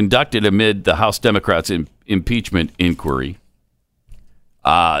was conducted amid the House Democrats' impeachment inquiry.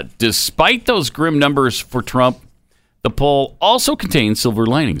 Despite those grim numbers for Trump, the poll also contains silver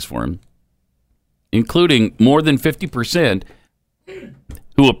linings for him, including more than 50%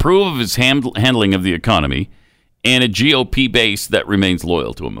 who approve of his handling of the economy, and a GOP base that remains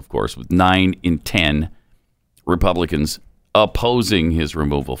loyal to him, of course, with 9 in 10 Republicans opposing his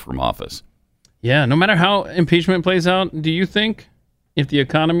removal from office. Yeah, no matter how impeachment plays out, do you think if the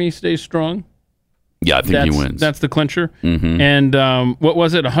economy stays strong? Yeah, I think he wins. That's the clincher. Mm-hmm. And what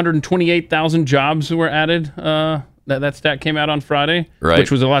was it? 128,000 jobs were added. That stat came out on Friday, right, which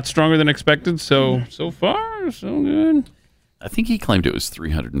was a lot stronger than expected. So far, so good. I think he claimed it was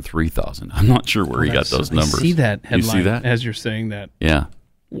 303,000. I'm not sure where he got those numbers. I see that headline. You see that? As you're saying that. Yeah.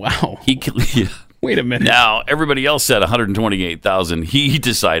 Wow. Yeah. Wait a minute. Now, everybody else said 128,000. He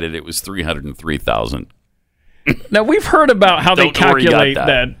decided it was 303,000. Now, we've heard about how they calculate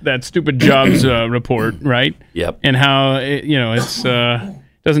that stupid jobs report, right? Yep. And how, it's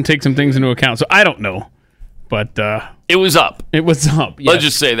doesn't take some things into account. So I don't know. But it was up. It was up. Yes. Let's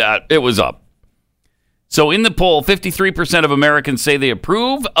just say that. It was up. So in the poll, 53% of Americans say they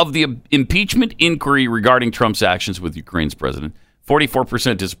approve of the impeachment inquiry regarding Trump's actions with Ukraine's president.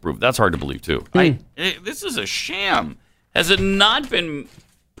 44% disapprove. That's hard to believe, too. This is a sham. Has it not been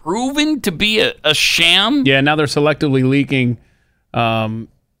proven to be a sham. Yeah, now they're selectively leaking some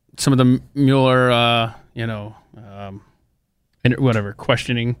of the Mueller, whatever,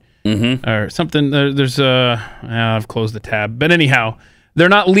 questioning or something. I've closed the tab. But anyhow, they're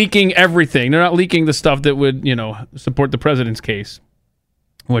not leaking everything. They're not leaking the stuff that would, support the president's case,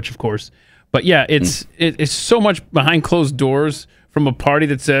 which, of course. But yeah, it's so much behind closed doors from a party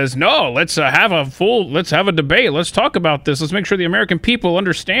that says, no, let's have a debate. Let's talk about this. Let's make sure the American people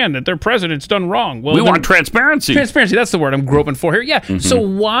understand that their president's done wrong. Well, we want transparency. Transparency, that's the word I'm groping for here. Yeah. So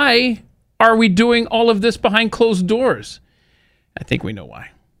why are we doing all of this behind closed doors? I think we know why.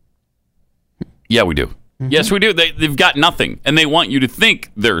 Yeah, we do. Yes, we do. They've got nothing, and they want you to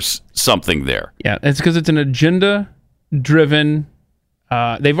think there's something there. Yeah, it's because it's an agenda-driven.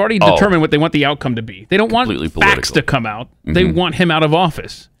 They've already determined what they want the outcome to be. They don't want facts to come out. They want him out of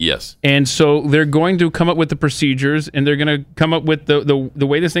office. Yes. And so they're going to come up with the procedures, and they're going to come up with the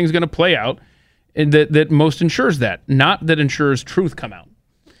way this thing's going to play out, and that most ensures that, not that ensures truth come out.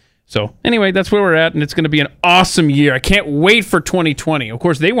 So anyway, that's where we're at, and it's going to be an awesome year. I can't wait for 2020. Of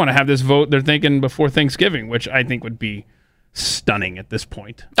course, they want to have this vote, they're thinking, before Thanksgiving, which I think would be stunning at this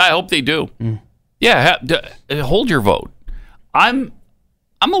point. I hope they do. Yeah, hold your vote. I'm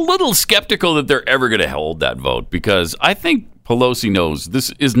a little skeptical that they're ever going to hold that vote because I think Pelosi knows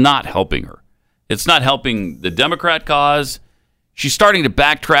this is not helping her. It's not helping the Democrat cause. She's starting to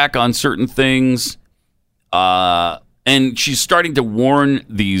backtrack on certain things. And she's starting to warn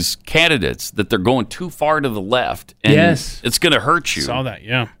these candidates that they're going too far to the left. And it's going to hurt you. Saw that,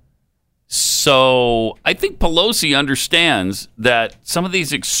 yeah. So I think Pelosi understands that some of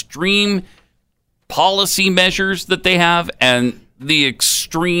these extreme policy measures that they have and the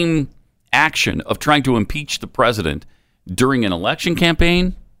extreme action of trying to impeach the president during an election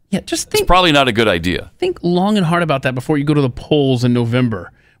campaign, just think, it's probably not a good idea. Think long and hard about that before you go to the polls in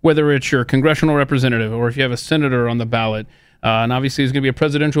November. Whether it's your congressional representative or if you have a senator on the ballot, and obviously there's going to be a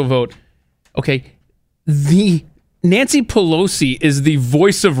presidential vote. Okay, the Nancy Pelosi is the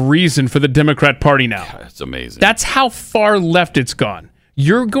voice of reason for the Democrat Party now. That's amazing. That's how far left it's gone.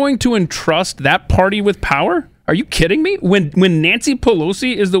 You're going to entrust that party with power? Are you kidding me? When Nancy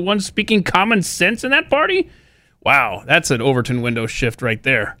Pelosi is the one speaking common sense in that party? Wow, that's an Overton window shift right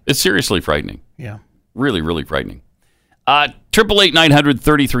there. It's seriously frightening. Yeah. Really, really frightening.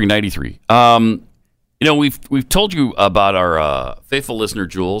 888-900-3393. We've told you about our faithful listener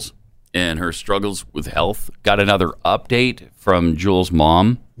Jules and her struggles with health. Got another update from Jules'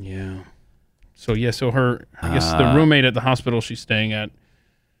 mom. Yeah. So her, I guess the roommate at the hospital she's staying at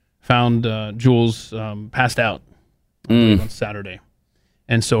found Jules passed out on Saturday,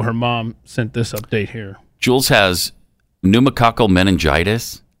 and so her mom sent this update here. Jules has pneumococcal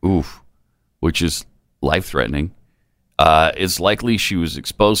meningitis, which is life-threatening. It's likely she was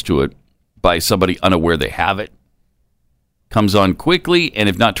exposed to it by somebody unaware they have it. Comes on quickly, and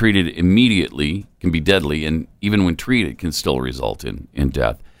if not treated immediately, can be deadly, and even when treated, can still result in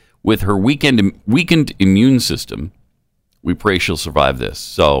death. With her weakened immune system, we pray she'll survive this.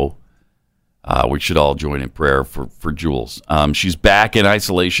 So we should all join in prayer for Jules. She's back in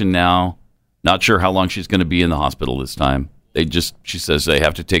isolation now. Not sure how long she's going to be in the hospital this time. She says they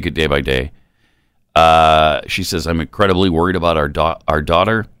have to take it day by day. She says, I'm incredibly worried about our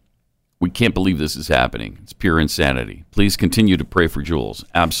daughter. We can't believe this is happening. It's pure insanity. Please continue to pray for Jules.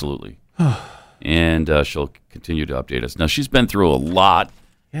 Absolutely. And she'll continue to update us. Now, she's been through a lot,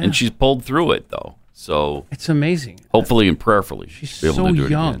 and she's pulled through it, though. So it's amazing. Hopefully and prayerfully. She's be able so to do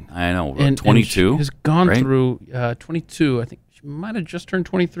it young. Again. I know. 22? And she has gone through 22. I think she might have just turned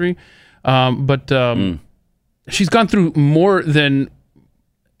 23. But she's gone through more than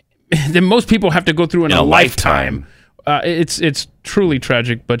most people have to go through in a lifetime. It's truly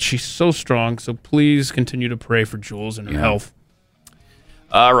tragic, but she's so strong. So please continue to pray for Jules and her health.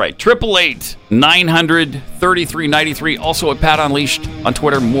 All right, 888-900-3393. Also at Pat Unleashed on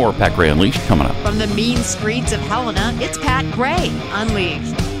Twitter. More Pat Gray Unleashed coming up. From the mean streets of Helena, it's Pat Gray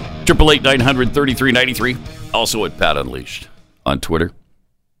Unleashed. 888-900-3393. Also at Pat Unleashed on Twitter.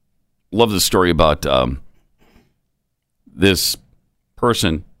 Love the story about this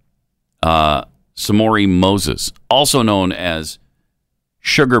person, Samori Moses, also known as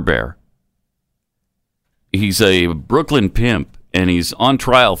Sugar Bear. He's a Brooklyn pimp, and he's on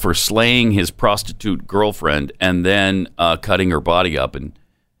trial for slaying his prostitute girlfriend and then cutting her body up and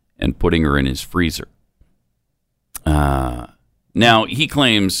putting her in his freezer. Now, he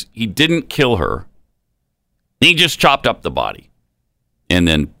claims he didn't kill her. He just chopped up the body and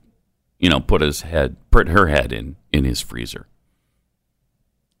then, put her head in his freezer.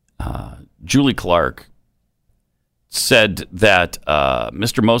 Julie Clark said that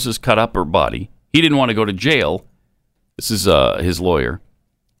Mr. Moses cut up her body. He didn't want to go to jail. This is his lawyer.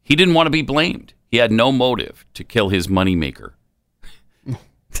 He didn't want to be blamed. He had no motive to kill his moneymaker.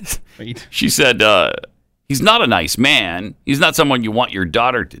 She said, he's not a nice man. He's not someone you want your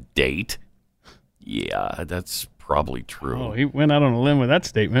daughter to date. Yeah, that's probably true. Oh, he went out on a limb with that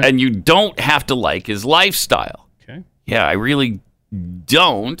statement. And you don't have to like his lifestyle. Okay. Yeah, I really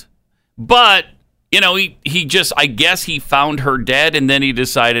don't. But, he just, I guess he found her dead, and then he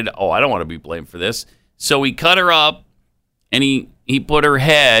decided, I don't want to be blamed for this. So he cut her up, and he put her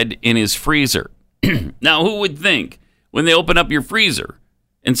head in his freezer. Now, who would think when they open up your freezer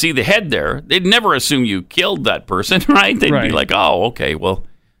and see the head there, they'd never assume you killed that person, right? They'd be like, oh, okay, well,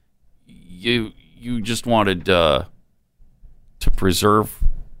 you just wanted to preserve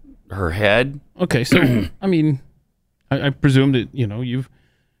her head. Okay, so I mean, I presume that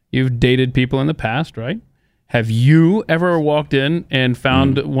you've dated people in the past, right? Have you ever walked in and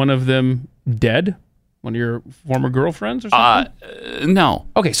found one of them dead? One of your former girlfriends or something? No.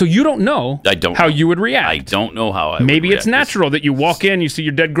 Okay, so you don't know how you would react. I don't know how I would Maybe react. it's natural that you walk in, you see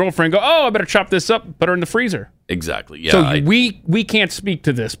your dead girlfriend, go, I better chop this up, put her in the freezer. Exactly, yeah. So we can't speak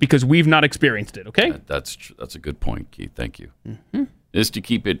to this because we've not experienced it, okay? That's a good point, Keith. Thank you. Mm-hmm. Is to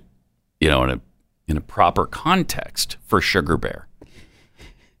keep it, in a proper context for Sugar Bear.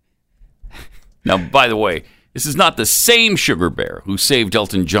 Now, by the way, this is not the same Sugar Bear who saved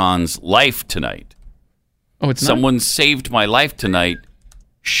Elton John's life tonight. Oh, it's Someone saved my life tonight.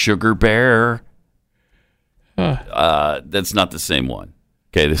 Sugar Bear. That's not the same one.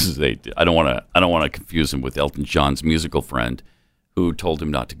 Okay, this is I don't want to confuse him with Elton John's musical friend, who told him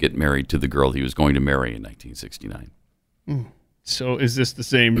not to get married to the girl he was going to marry in 1969. So, is this the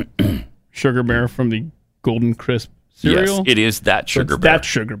same Sugar Bear from the Golden Crisp cereal? Yes, it is that Sugar Bear. That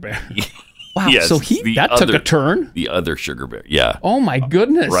Sugar Bear. Wow, yes, so that took a turn. The other Sugar Bear, yeah. Oh my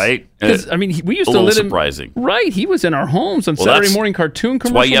goodness! Right? Because we used a to little live in surprising. Right, he was in our homes on Saturday morning cartoon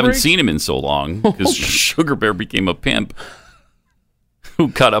commercial. That's why you haven't breaks. seen him in so long, because Sugar Bear became a pimp who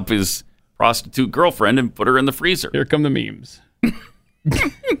cut up his prostitute girlfriend and put her in the freezer. Here come the memes.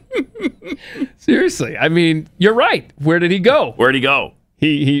 Seriously, I mean, you're right. Where did he go? Where'd he go?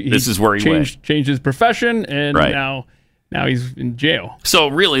 This is where he changed his profession, and now he's in jail. So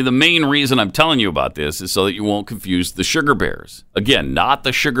really, the main reason I'm telling you about this is so that you won't confuse the Sugar Bears. Again, not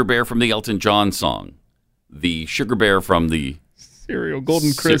the Sugar Bear from the Elton John song. The Sugar Bear from the cereal,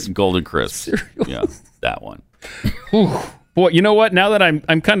 Golden Crisp. Golden Crisp. Cereal. Yeah, that one. Boy, you know what? Now that I'm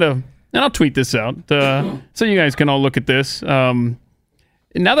kind of, and I'll tweet this out so you guys can all look at this. Now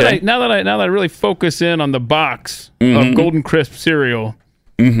that I really focus in on the box of Golden Crisp cereal,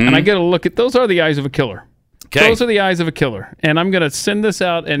 and I get a look at those are the eyes of a killer. Okay. Those are the eyes of a killer, and I'm going to send this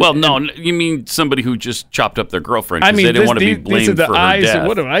out. You mean somebody who just chopped up their girlfriend because they didn't want to be blamed these are the for eyes, her death.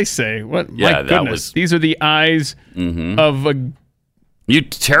 What did I say? My goodness, these are the eyes of a. You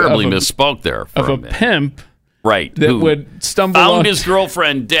terribly misspoke there. Of a pimp, right? That would stumble found his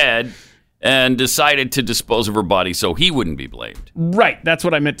girlfriend dead and decided to dispose of her body so he wouldn't be blamed. Right, that's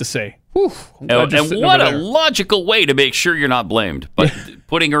what I meant to say. And what a logical way to make sure you're not blamed, but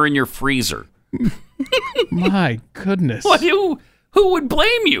putting her in your freezer. My goodness. Who would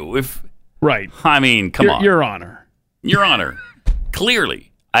blame you if... Right. I mean, come on. Your Honor. Your Honor.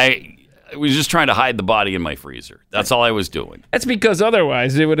 Clearly. I was just trying to hide the body in my freezer. That's all I was doing. That's because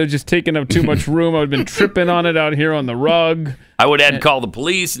otherwise it would have just taken up too much room. I would have been tripping on it out here on the rug. I would have called the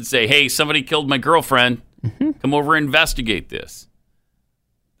police and say, hey, somebody killed my girlfriend. Come over and investigate this.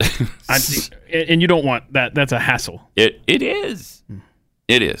 And you don't want that. That's a hassle. It is.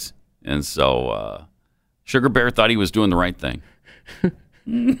 It is. And so Sugar Bear thought he was doing the right thing.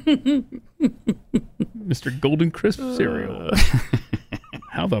 Mr. Golden Crisp cereal.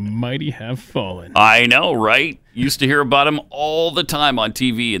 How the mighty have fallen. I know, right? Used to hear about him all the time on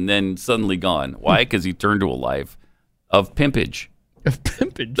TV and then suddenly gone. Why? Because he turned to a life of pimpage. Of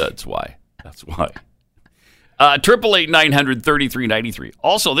pimpage? That's why. 888-900-3393.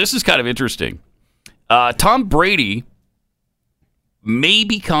 Also, this is kind of interesting. Tom Brady may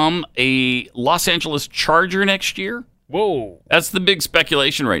become a Los Angeles Charger next year. Whoa. That's the big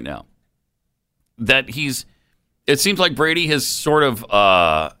speculation right now. That it seems like Brady has sort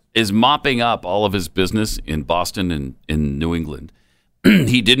of is mopping up all of his business in Boston and in New England.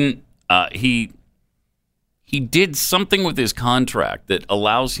 He didn't he did something with his contract that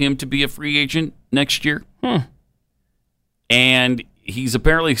allows him to be a free agent next year. And he's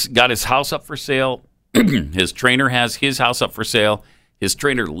apparently got his house up for sale. His trainer has his house up for sale. His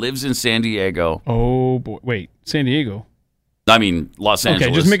trainer lives in San Diego. Oh, boy. Wait, San Diego? I mean, Los Angeles.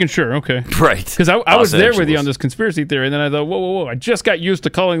 Okay, just making sure. Okay. Right. Because I was there with you on this conspiracy theory, and then I thought, whoa. I just got used to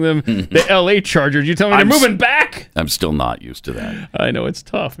calling them the L.A. Chargers. You tell me they're moving back? I'm still not used to that. I know, it's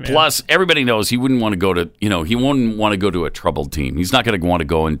tough, man. Plus, everybody knows he wouldn't want to go to, he wouldn't want to go to a troubled team. He's not going to want to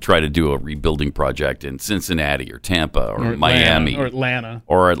go and try to do a rebuilding project in Cincinnati or Tampa or Miami. Or Atlanta.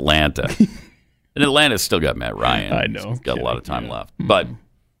 Or Atlanta. And Atlanta's still got Matt Ryan. I know. He's got a lot of time left.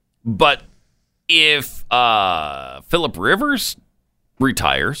 But if Phillip Rivers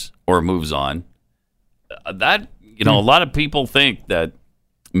retires or moves on, that a lot of people think that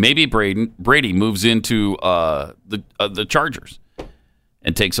maybe Brady moves into the Chargers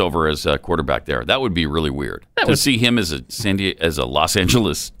and takes over as a quarterback there. That would be really weird to see him as a Los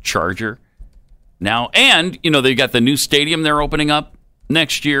Angeles Charger now. And they got the new stadium they're opening up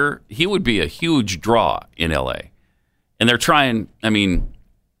next year. He would be a huge draw in LA, and they're trying. I mean,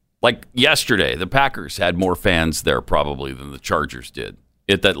 like yesterday, the Packers had more fans there probably than the Chargers did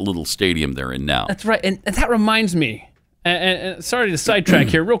at that little stadium they're in now. That's right. And that reminds me, and sorry to sidetrack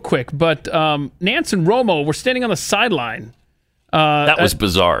here real quick, but Nance and Romo were standing on the sideline. That was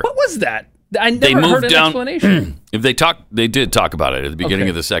bizarre. What was that? I never heard an explanation. They did talk about it at the beginning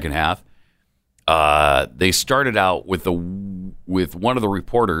of the second half. They started out with one of the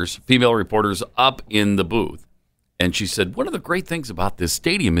reporters, female reporters, up in the booth. And she said, one of the great things about this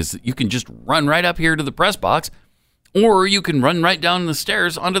stadium is that you can just run right up here to the press box, or you can run right down the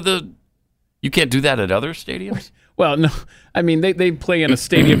stairs onto the... You can't do that at other stadiums? Well, no. I mean, they play in a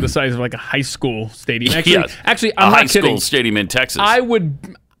stadium the size of like a high school stadium. Actually, I'm not kidding. A high school stadium in Texas.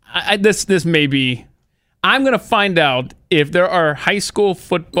 This may be... I'm going to find out if there are high school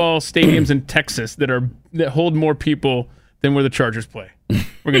football stadiums in Texas that hold more people than where the Chargers play.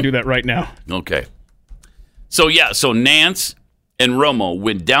 We're going to do that right now. Okay. So Nance and Romo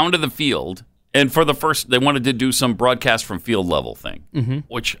went down to the field, and for the first, they wanted to do some broadcast from field level thing,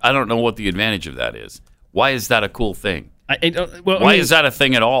 which I don't know what the advantage of that is. Why is that a cool thing? Why is that a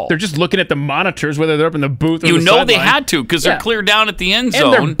thing at all? They're just looking at the monitors, whether they're up in the booth or the sideline. They had to, because they're clear down at the end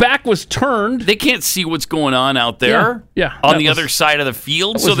zone. And their back was turned. They can't see what's going on out there on the other side of the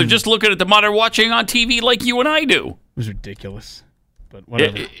field, so they're just looking at the monitor, watching on TV like you and I do. It was ridiculous, but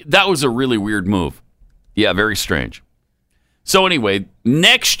whatever. That was a really weird move. Yeah, very strange. So anyway,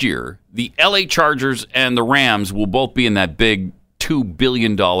 next year, the LA Chargers and the Rams will both be in that big $2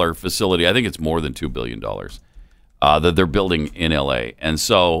 billion facility. I think it's more than $2 billion that they're building in LA. And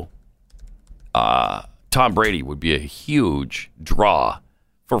so Tom Brady would be a huge draw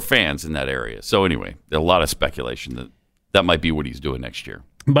for fans in that area. So anyway, there's a lot of speculation that might be what he's doing next year.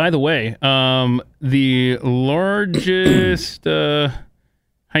 By the way, the largest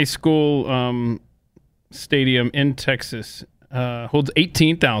high school stadium in Texas holds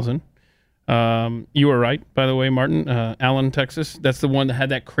 18,000. You were right, by the way, Martin. Allen, Texas. That's the one that had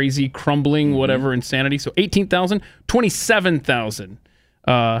that crazy crumbling, whatever insanity. So 18,000, 27,000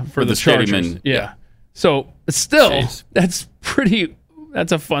 for the Chargers. Yeah. So still, that's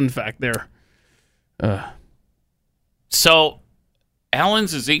a fun fact there. So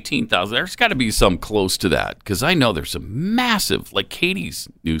Allen's is 18,000. There's got to be some close to that, because I know there's some massive, like Katie's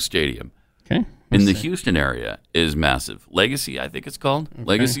new stadium. Okay. In the Houston area is massive. Legacy, I think it's called. Okay.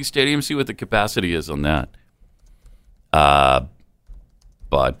 Legacy Stadium. See what the capacity is on that.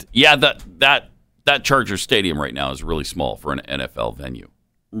 But yeah, that Charger Stadium right now is really small for an NFL venue.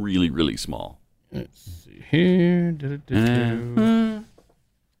 Really, really small. Let's see here.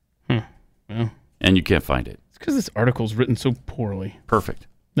 Well, and you can't find it. It's because this article's written so poorly. Perfect.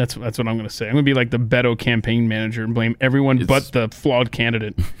 That's what I'm going to say. I'm going to be like the Beto campaign manager and blame everyone but the flawed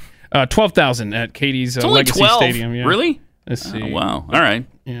candidate. 12,000 at Katie's Legacy 12? Stadium. Yeah. Really? Let's see. Oh, wow. All right.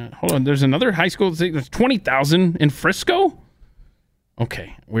 Yeah. Hold on. There's another high school. There's 20,000 in Frisco?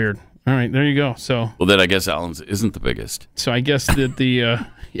 Okay. Weird. All right. There you go. So. Well, then I guess Allen's isn't the biggest. So I guess that the,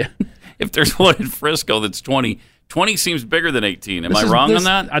 yeah. If there's one in Frisco that's 20 seems bigger than 18. Am I wrong on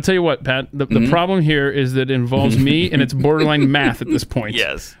that? I'll tell you what, Pat. The problem here is that it involves me, and it's borderline math at this point.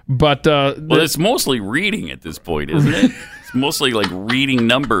 Yes. But it's mostly reading at this point, isn't it? It's mostly like reading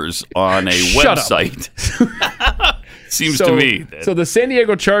numbers on a website. Seems to me. So the San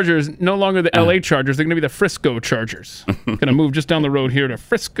Diego Chargers, no longer the LA Chargers. They're going to be the Frisco Chargers. Going to move just down the road here to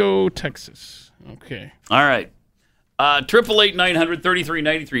Frisco, Texas. Okay. All right.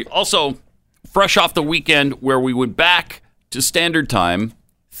 888-900-3393. Also, fresh off the weekend where we went back to standard time,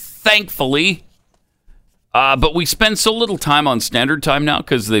 thankfully. But we spend so little time on standard time now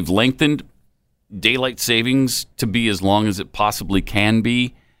because they've lengthened daylight savings to be as long as it possibly can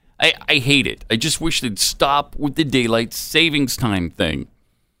be. I hate it. I just wish they'd stop with the daylight savings time thing.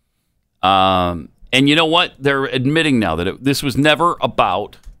 And you know what? They're admitting now that this was never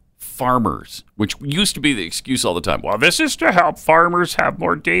about farmers, which used to be the excuse all the time. Well, this is to help farmers have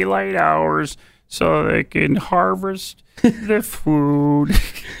more daylight hours so they can harvest the food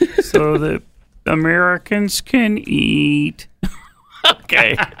so that Americans can eat.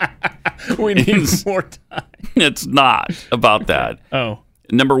 Okay. We need more time. It's not about that. Oh.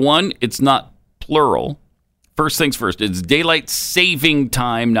 Number one, it's not plural. First things first, it's daylight saving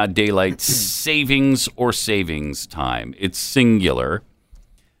time, not daylight savings or savings time. It's singular.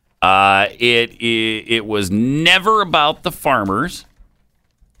 It was never about the farmers,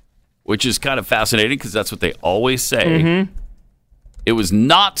 which is kind of fascinating because that's what they always say. Mm-hmm. It was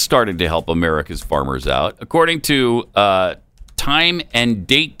not started to help America's farmers out. According to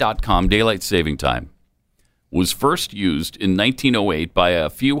timeanddate.com, daylight saving time was first used in 1908 by a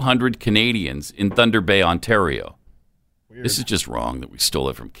few hundred Canadians in Thunder Bay, Ontario. Weird. This is just wrong that we stole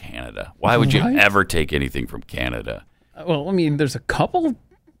it from Canada. Why would you ever take anything from Canada? Well, I mean, there's a couple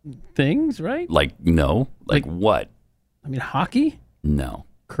things, right? Like, no? Like what? I mean, hockey? No.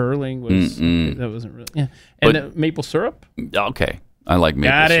 Curling was... That wasn't really... Yeah. And maple syrup? Okay. I like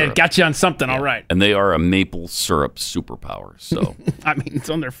maple syrup. Got it. Got you on something. Yeah. All right. And they are a maple syrup superpower. So, I mean, it's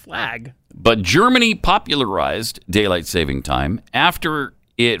on their flag. But Germany popularized daylight saving time after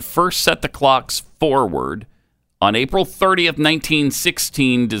it first set the clocks forward on April 30th,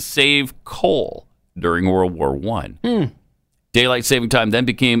 1916 to save coal during World War I. Daylight saving time then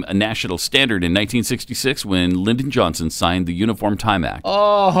became a national standard in 1966 when Lyndon Johnson signed the Uniform Time Act.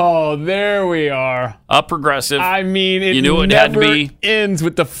 Oh, there we are. A progressive. I mean, you knew it had to be. Ends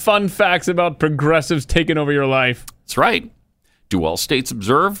with the fun facts about progressives taking over your life. That's right. Do all states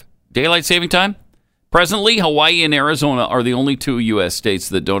observe daylight saving time? Presently, Hawaii and Arizona are the only two U.S. states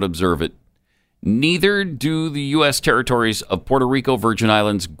that don't observe it. Neither do the U.S. territories of Puerto Rico, Virgin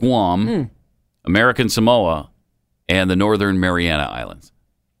Islands, Guam, American Samoa, and the Northern Mariana Islands.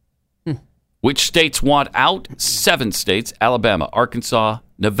 Which states want out? 7 states, Alabama, Arkansas,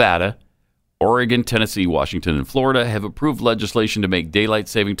 Nevada, Oregon, Tennessee, Washington, and Florida, have approved legislation to make daylight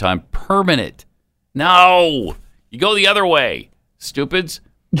saving time permanent. No! You go the other way, stupids.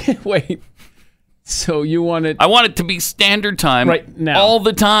 Wait. So you want it... I want it to be standard time right now. All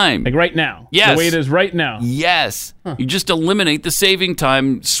the time. Like right now? Yes. The way it is right now? Yes. Huh. You just eliminate the saving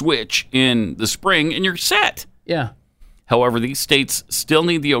time switch in the spring and you're set. Yeah. However, these states still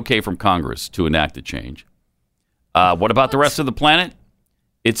need the okay from Congress to enact the change. What about the rest of the planet?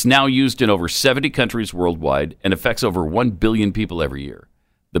 It's now used in over 70 countries worldwide and affects over 1 billion people every year.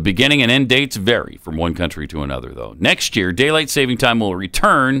 The beginning and end dates vary from one country to another, though. Next year, daylight saving time will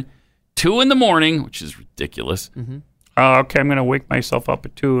return 2 in the morning, which is ridiculous. Mm-hmm. Okay, I'm going to wake myself up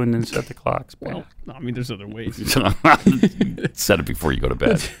at 2 and then set the clocks back. Well, I mean, there's other ways. Set it before you go to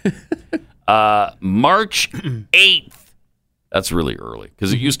bed. March 8th. That's really early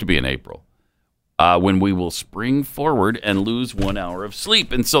because it used to be in April when we will spring forward and lose 1 hour of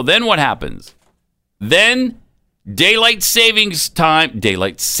sleep. And so then what happens? Then daylight saving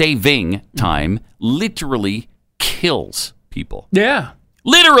time literally kills people. Yeah.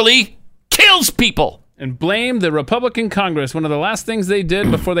 Literally kills people. And blame the Republican Congress, one of the last things they did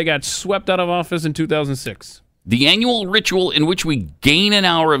before they got swept out of office in 2006. The annual ritual in which we gain an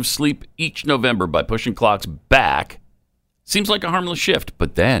hour of sleep each November by pushing clocks back seems like a harmless shift,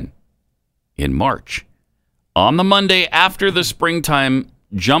 but then, in March, on the Monday after the springtime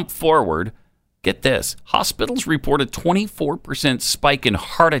jump forward, get this, hospitals report a 24% spike in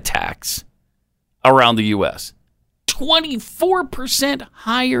heart attacks around the U.S. 24%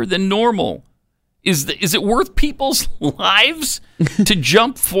 higher than normal. Is it worth people's lives to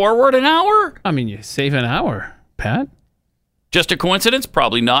jump forward an hour? I mean, you save an hour, Pat. Just a coincidence?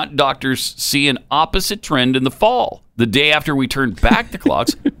 Probably not. Doctors see an opposite trend in the fall. The day after we turn back the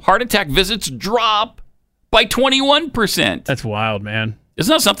clocks, heart attack visits drop by 21%. That's wild, man.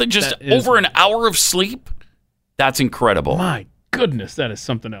 Isn't that something? Just over an hour of sleep? That's incredible. My goodness, that is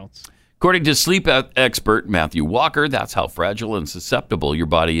something else. According to sleep expert Matthew Walker, that's how fragile and susceptible your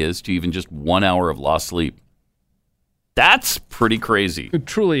body is to even just 1 hour of lost sleep. That's pretty crazy. It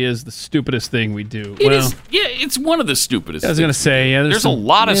truly is the stupidest thing we do. It is. Yeah, it's one of the stupidest. I was going to say, yeah, there's a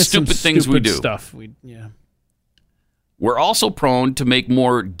lot of stupid things we do. Stuff. We're also prone to make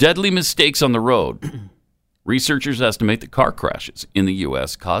more deadly mistakes on the road. Researchers estimate that car crashes in the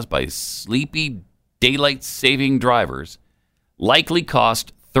U.S. caused by sleepy daylight-saving drivers likely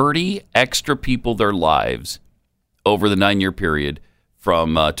cost 30 extra people their lives over the 9-year period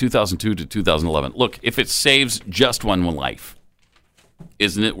from 2002 to 2011. Look, if it saves just one life,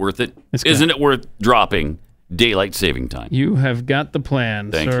 isn't it worth it? Isn't it worth dropping daylight saving time? You have got the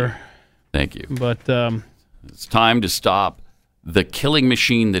plan, Thank sir. You. Thank you. But it's time to stop the killing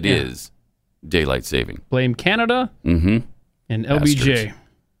machine that is daylight saving. Blame Canada and LBJ. We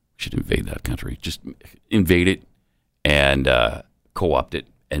should invade that country. Just invade it and co-opt it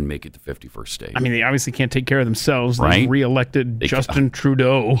and make it the 51st state. I mean, they obviously can't take care of themselves. Right? They re-elected Justin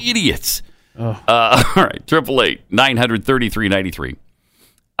Trudeau. Idiots. All right, 888-933-93.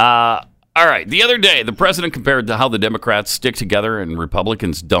 All right, the other day, the president compared to how the Democrats stick together and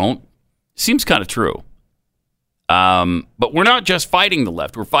Republicans don't. Seems kind of true. But we're not just fighting the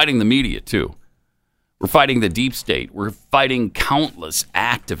left. We're fighting the media, too. We're fighting the deep state. We're fighting countless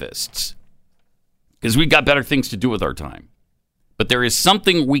activists because we've got better things to do with our time. But there is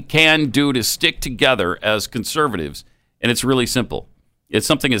something we can do to stick together as conservatives, and it's really simple. It's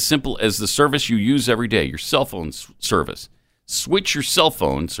something as simple as the service you use every day, your cell phone service. Switch your cell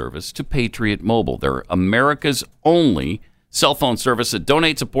phone service to Patriot Mobile. They're America's only cell phone service that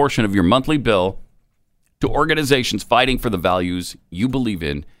donates a portion of your monthly bill to organizations fighting for the values you believe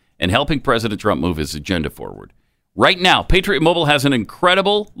in and helping President Trump move his agenda forward. Right now, Patriot Mobile has an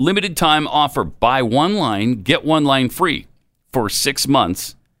incredible limited-time offer. Buy one line, get one line free for 6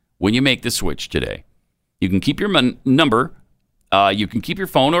 months when you make the switch today. You can keep your number, you can keep your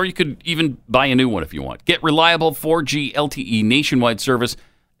phone, or you could even buy a new one if you want. Get reliable 4G LTE nationwide service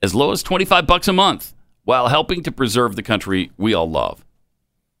as low as $25 a month while helping to preserve the country we all love.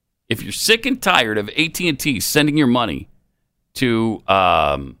 If you're sick and tired of AT&T sending your money to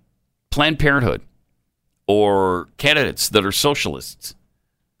Planned Parenthood or candidates that are socialists,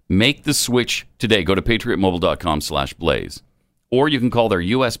 make the switch today. Go to patriotmobile.com/blaze. Or you can call their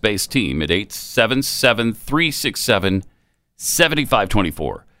U.S.-based team at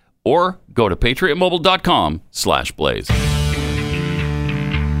 877-367-7524. Or go to patriotmobile.com/blaze.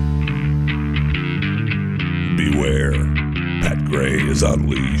 Beware. Pat Gray is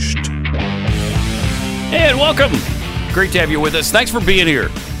unleashed. And welcome. Great to have you with us. Thanks for being here.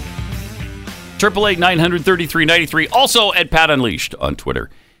 888-933-93. Also at Pat Unleashed on Twitter.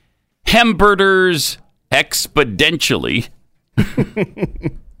 Hamburgers exponentially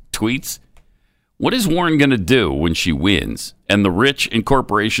tweets, what is Warren going to do when she wins and the rich and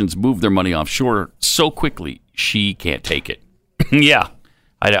corporations move their money offshore so quickly she can't take it? Yeah,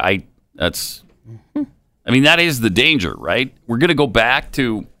 that is the danger, right? We're going to go back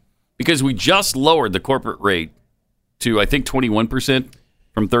to, because we just lowered the corporate rate to, I think, 21%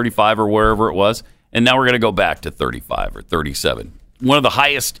 from 35 or wherever it was, and now we're going to go back to 35 or 37. One of the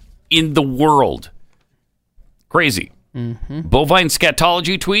highest in the world. Crazy. Bovine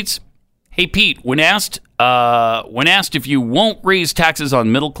Scatology tweets, hey, Pete, when asked if you won't raise taxes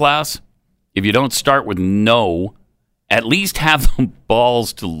on middle class, if you don't start with no, at least have the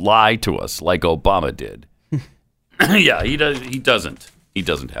balls to lie to us like Obama did. Yeah, he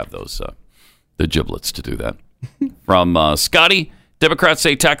doesn't have those the giblets to do that. From Scotty, Democrats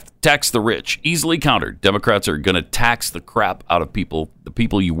say tax the rich. Easily countered. Democrats are going to tax the crap out of the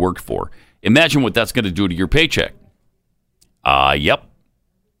people you worked for. Imagine what that's going to do to your paycheck. Yep.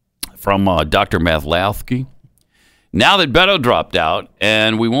 From Dr. Maslowski. Now that Beto dropped out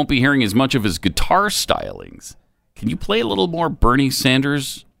and we won't be hearing as much of his guitar stylings, can you play a little more Bernie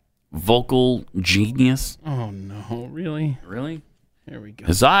Sanders vocal genius? Oh, no. Really? Really? Here we go.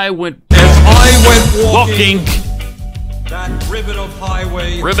 As I went walking that ribbon of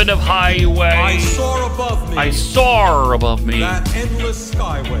highway, I saw above me that endless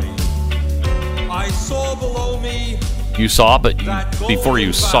skyway. I saw below me. You saw, but before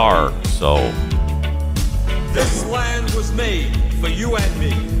you saw, so. This land was made for you and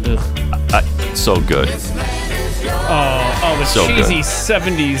me. So good. Oh, the so cheesy good.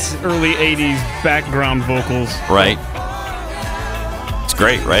 70s, early 80s background vocals. Right. It's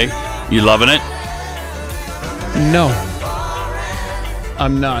great, right? You loving it? No.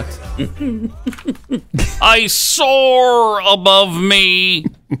 I'm not. I soar above me.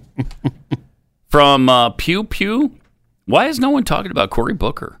 From Pew Pew. Why is no one talking about Cory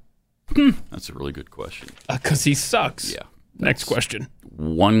Booker? That's a really good question. Because he sucks. Yeah. Next question.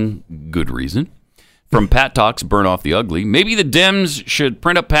 One good reason. From Pat Talks, Burn Off the Ugly. Maybe the Dems should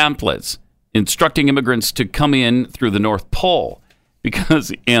print up pamphlets instructing immigrants to come in through the North Pole.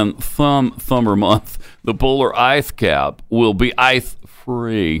 Because in summer month, the polar ice cap will be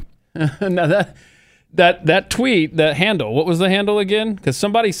ice-free. Now that tweet, that handle, what was the handle again? Because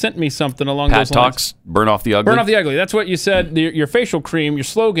somebody sent me something along Pat those lines. Talks, Burn Off the Ugly. Burn Off the Ugly. That's what you said. Your facial cream, your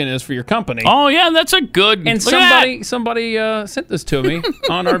slogan is for your company. Oh, yeah, that's a good... And somebody sent this to me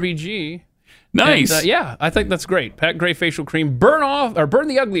on RBG. Nice. And, yeah, I think that's great. Pat Gray facial cream. Burn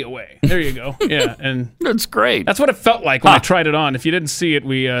the ugly away. There you go. Yeah, and that's great. That's what it felt like when I tried it on. If you didn't see it,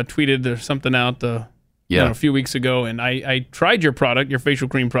 we tweeted something out a few weeks ago, and I tried your product, your facial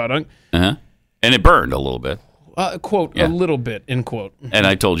cream product. Uh-huh. And it burned a little bit. Quote, a little bit, end quote. And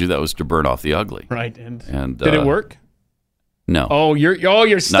I told you that was to burn off the ugly. Right. And did it work? No. Oh,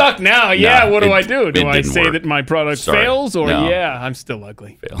 you're stuck now. Yeah, what do I do? Do I say that my product fails, or I'm still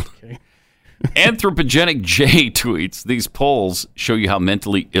ugly? Failed. Okay. Anthropogenic J tweets, these polls show you how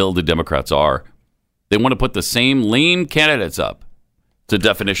mentally ill the Democrats are. They want to put the same lame candidates up. It's a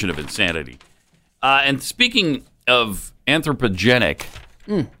definition of insanity. And speaking of anthropogenic,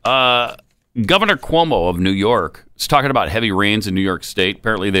 Governor Cuomo of New York is talking about heavy rains in New York State.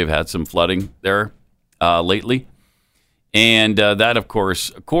 Apparently they've had some flooding there lately. And that, of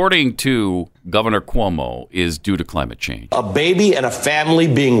course, according to Governor Cuomo, is due to climate change. A baby and a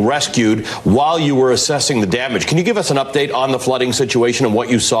family being rescued while you were assessing the damage. Can you give us an update on the flooding situation and what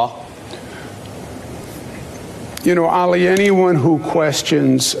you saw? You know, Ali, anyone who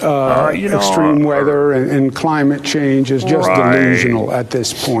questions extreme weather and climate change is just delusional at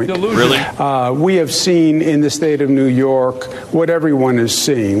this point. Really? We have seen in the state of New York what everyone is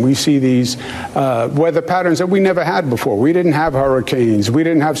seeing. We see these weather patterns that we never had before. We didn't have hurricanes. We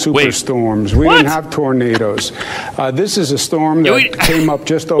didn't have superstorms. We didn't have tornadoes. This is a storm that came up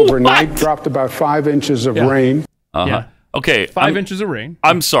just overnight, dropped about 5 inches of rain. Yeah. Okay. 5 inches of rain.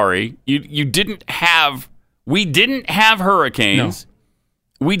 I'm sorry. You didn't have... We didn't have hurricanes.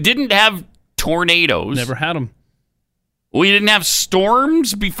 No. We didn't have tornadoes. Never had them. We didn't have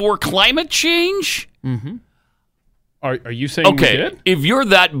storms before climate change? Mm-hmm. Are you saying we did? If you're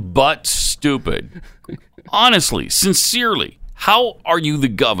that butt stupid, honestly, sincerely, how are you the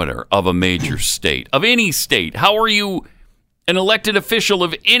governor of a major state, of any state? How are you an elected official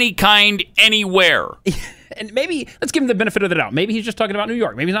of any kind, anywhere? And maybe, let's give him the benefit of the doubt. Maybe he's just talking about New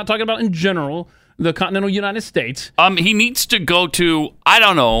York. Maybe he's not talking about in general the continental United States. He needs to go to, I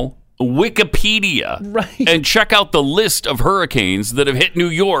don't know, Wikipedia and check out the list of hurricanes that have hit New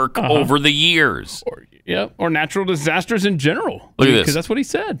York over the years. Or natural disasters in general. Look at this. Because that's what he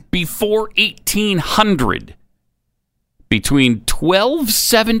said. Before 1800, between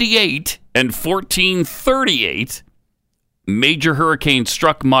 1278 and 1438, major hurricanes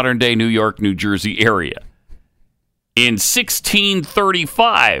struck modern-day New York, New Jersey area. In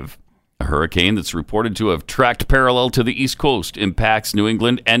 1635, a hurricane that's reported to have tracked parallel to the East Coast impacts New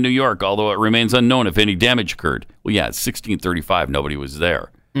England and New York, although it remains unknown if any damage occurred. Well, yeah, it's 1635. Nobody was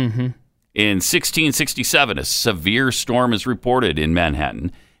there. Mm-hmm. In 1667, a severe storm is reported in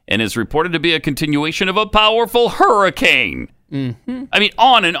Manhattan and is reported to be a continuation of a powerful hurricane. Mm-hmm. I mean,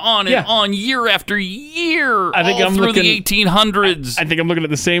 on and on and on, year after year, I think all through the 1800s. I think I'm looking at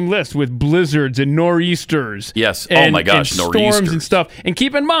the same list with blizzards and nor'easters. Yes. And, oh, my gosh, and nor'easters. Storms and stuff. And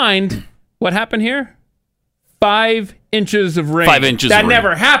keep in mind, what happened here? 5 inches of rain. 5 inches that of rain.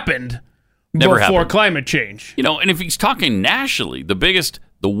 never happened before climate change. You know, and if he's talking nationally, the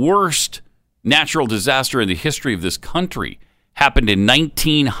worst natural disaster in the history of this country happened in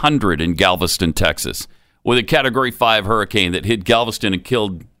 1900 in Galveston, Texas, with a Category 5 hurricane that hit Galveston and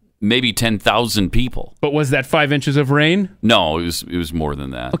killed maybe 10,000 people. But was that 5 inches of rain? No, it was more than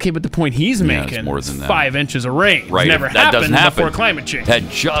that. Okay, but the point he's making it's more than that. 5 inches of rain. Right. Never That doesn't happen before climate change. That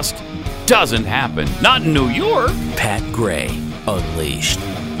just doesn't happen. Not in New York. Pat Gray Unleashed.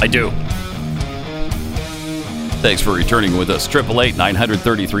 I do. Thanks for returning with us.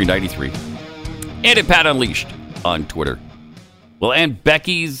 888-933-93. And at Pat Unleashed on Twitter. Will Aunt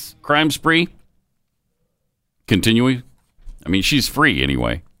Becky's crime spree continue? I mean, she's free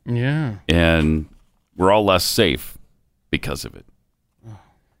anyway. Yeah. And we're all less safe because of it.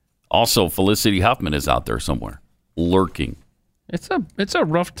 Also, Felicity Huffman is out there somewhere, lurking. It's a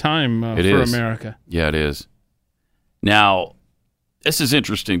rough time for America. Yeah, it is. Now, this is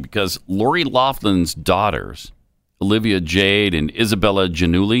interesting because Lori Loughlin's daughters, Olivia Jade and Isabella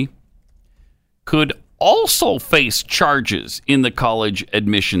Giannulli, could also face charges in the college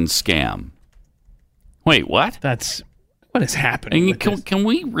admission scam. Wait, what? What is happening? Can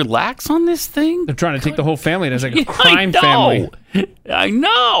we relax on this thing? They're trying to take the whole family as like a crime family. I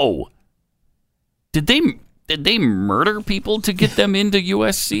know. Did they murder people to get them into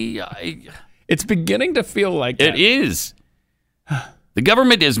USC? It's beginning to feel like it is. The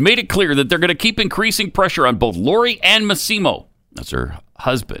government has made it clear that they're going to keep increasing pressure on both Lori and Massimo. That's her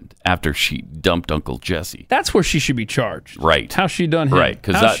husband after she dumped Uncle Jesse. That's where she should be charged. Right. How's she done him? Right.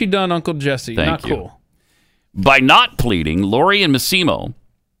 How's she done Uncle Jesse? Thank Not you. cool. By not pleading, Lori and Massimo,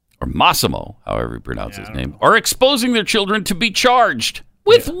 however you pronounce his name, are exposing their children to be charged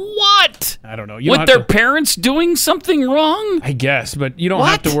With what? I don't know. With their parents doing something wrong? I guess, but you don't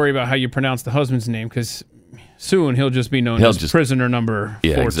have to worry about how you pronounce the husband's name because soon he'll just be known as prisoner number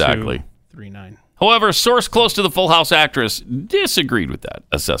 4239. However, a source close to the Full House actress disagreed with that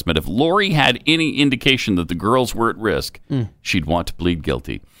assessment. If Lori had any indication that the girls were at risk, she'd want to plead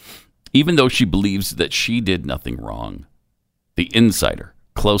guilty, even though she believes that she did nothing wrong. The insider,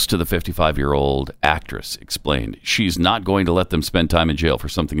 close to the 55-year-old actress, explained she's not going to let them spend time in jail for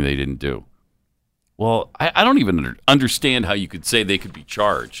something they didn't do. Well, I don't even understand how you could say they could be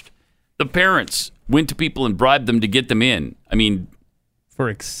charged. The parents went to people and bribed them to get them in. I mean... For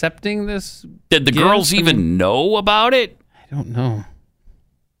accepting this? Did the girls even know about it? I don't know.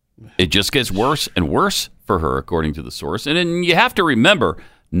 It just gets worse and worse for her, according to the source. And then you have to remember,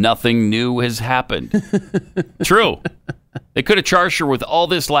 nothing new has happened. True. They could have charged her with all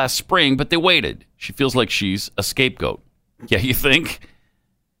this last spring, but they waited. She feels like she's a scapegoat. Yeah, you think?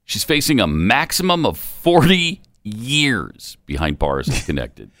 She's facing a maximum of 40 years behind bars if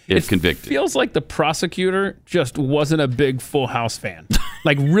convicted. It feels like the prosecutor just wasn't a big Full House fan.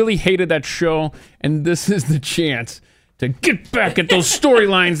 Like, really hated that show, and this is the chance to get back at those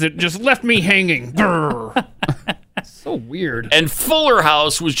storylines that just left me hanging. So weird. And Fuller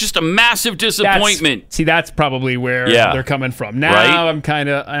House was just a massive disappointment. That's probably where they're coming from. Now I can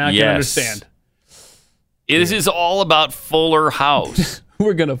understand. This is all about Fuller House.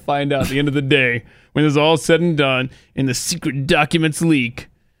 We're going to find out at the end of the day, when it's all said and done, and the secret documents leak,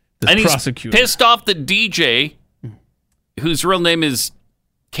 the prosecutor. He's pissed off the DJ, whose real name is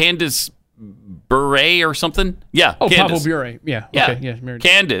Candace Bure or something. Yeah, Oh, Candace. Pablo Bure. Yeah. Okay. Yeah, married.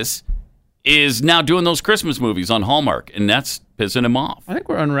 Candace is now doing those Christmas movies on Hallmark, and that's pissing him off. I think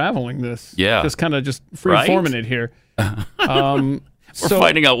we're unraveling this. Yeah. Just kind of free-forming it here. We're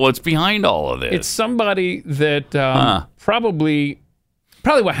finding out what's behind all of this. It's somebody that probably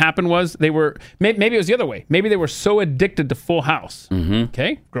what happened was they were, maybe it was the other way. Maybe they were so addicted to Full House,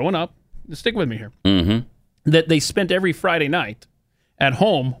 okay, growing up, stick with me here, that they spent every Friday night at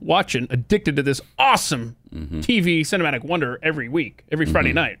home watching, addicted to this awesome TV cinematic wonder every week, every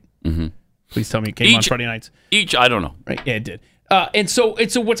Friday night. Please tell me it came on Friday nights. I don't know. Right, yeah, it did. And so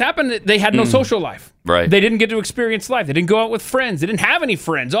what's happened, they had no social life. Right. They didn't get to experience life. They didn't go out with friends. They didn't have any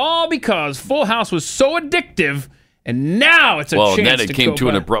friends, all because Full House was so addictive. And now it's a chance to go. Well, then it came to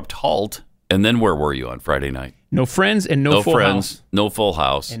an abrupt halt. And then where were you on Friday night? No friends and no Full House. No Full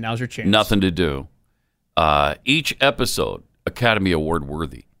House. And now's your chance. Nothing to do. Each episode, Academy Award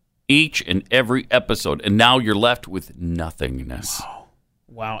worthy. Each and every episode. And now you're left with nothingness.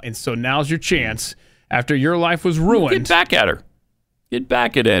 Wow. And so now's your chance. After your life was ruined. Get back at her. Get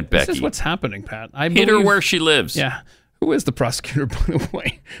back at Aunt Becky. This is what's happening, Pat. Hit her where she lives. Yeah. Who is the prosecutor, by the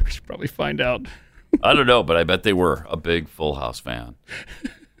way? We should probably find out. I don't know, but I bet they were a big Full House fan.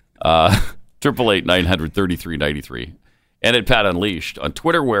 888-900-3393. And at Pat Unleashed on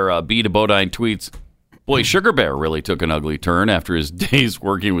Twitter, where B. DeBodine tweets, "Boy, Sugar Bear really took an ugly turn after his days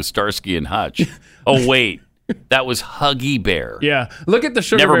working with Starsky and Hutch." Oh, wait. That was Huggy Bear. Yeah. Look at the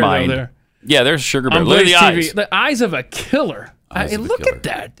Sugar Never Bear mind. there. Yeah, there's Sugar Bear. On Look at the TV. eyes. The eyes of a killer. Look at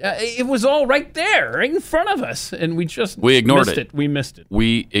that. It was all right there, right in front of us, and we ignored missed it. We missed it.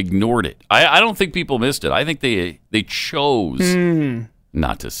 We ignored it. I don't think people missed it. I think they chose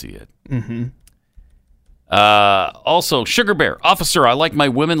not to see it. Also, Sugar Bear. "Officer, I like my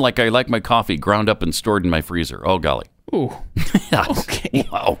women like I like my coffee, ground up and stored in my freezer." Oh, golly. Ooh. Okay.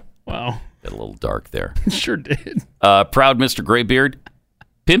 Wow. Wow. Got a little dark there. Sure did. Proud Mr. Graybeard.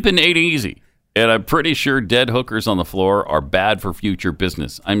 "Pimpin' ain't easy. And I'm pretty sure dead hookers on the floor are bad for future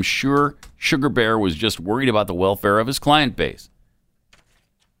business. I'm sure Sugar Bear was just worried about the welfare of his client base."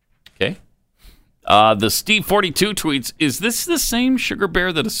 Okay. The Steve 42 tweets, "Is this the same Sugar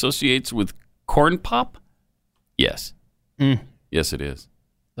Bear that associates with Corn Pop?" Yes. Yes, it is.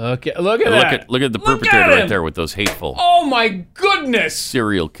 Look at that. Look at the perpetrator right there with those hateful Oh, my goodness.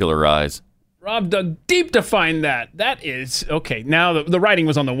 serial killer eyes. Rob dug deep to find that. That is, okay, now the writing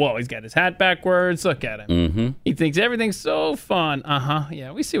was on the wall. He's got his hat backwards. Look at him. He thinks everything's so fun.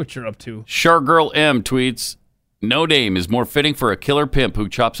 Yeah, we see what you're up to. Chargirl M tweets, "No name is more fitting for a killer pimp who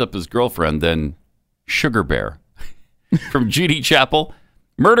chops up his girlfriend than Sugar Bear." From GD Chapel,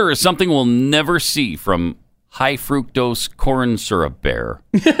 "Murder is something we'll never see from high fructose corn syrup bear."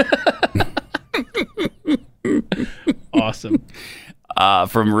 Awesome.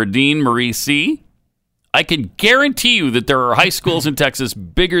 From Radine Marie C., "I can guarantee you that there are high schools in Texas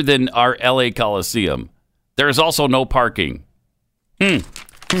bigger than our LA Coliseum. There is also no parking."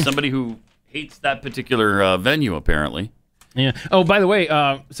 Somebody who hates that particular venue, apparently. Yeah. Oh, by the way,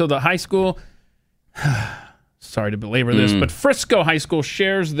 so the high school, sorry to belabor this, but Frisco High School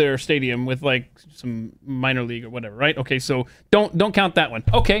shares their stadium with like some minor league or whatever, right? Okay, so don't count that one.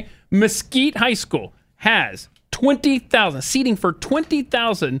 Okay, Mesquite High School has 20,000 seating for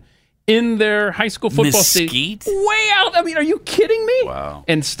 20,000 in their high school football stadium. Way out. I mean, are you kidding me? Wow.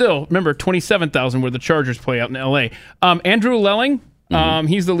 And still, remember, 27,000 where the Chargers play out in L.A. Andrew Lelling,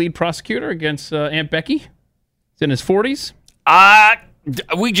 he's the lead prosecutor against Aunt Becky. He's in his 40s.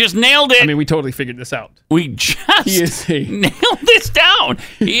 We just nailed it. I mean, we totally figured this out. We just nailed this down.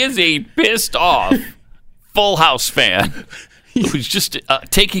 He is a pissed off Full House fan who's just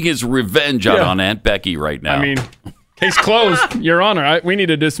taking his revenge out on Aunt Becky right now. I mean, case closed, Your Honor. We need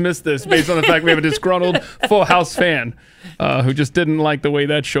to dismiss this based on the fact we have a disgruntled Full House fan who just didn't like the way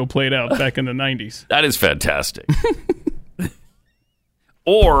that show played out back in the 90s. That is fantastic.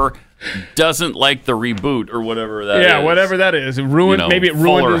 Or doesn't like the reboot or whatever that is. Yeah, whatever that is. Maybe it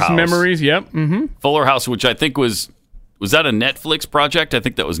ruined his memories. Yep. Mm-hmm. Fuller House, which I think was that a Netflix project? I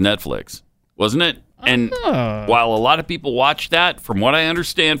think that was Netflix, wasn't it? And while a lot of people watched that, from what I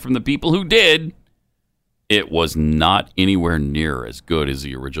understand from the people who did, it was not anywhere near as good as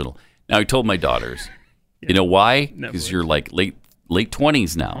the original. Now, I told my daughters, you know why? Because you're like late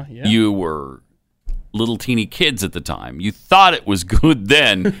 20s now. You were little teeny kids at the time. You thought it was good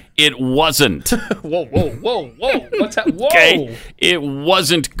then. It wasn't. Whoa. What's that? Whoa. Okay? It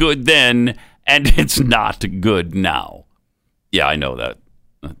wasn't good then, and it's not good now. Yeah, I know that.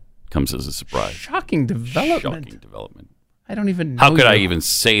 That comes as a surprise. Shocking development. I don't even know. How could I even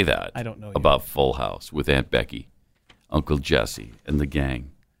say that I don't know about Full House with Aunt Becky, Uncle Jesse, and the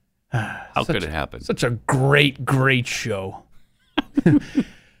gang? How could it happen? Such a great show.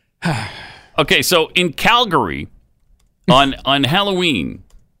 Okay, so in Calgary, on Halloween,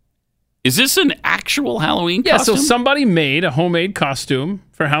 is this an actual Halloween costume? Yeah, so somebody made a homemade costume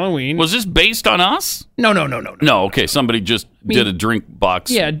for Halloween. Was this based on us? No. No, okay, somebody just did a drink box.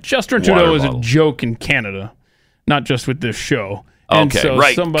 Yeah, Justin Trudeau is a joke in Canada, not just with this show. And okay, so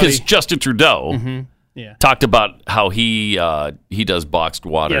right, because Justin Trudeau talked about how he does boxed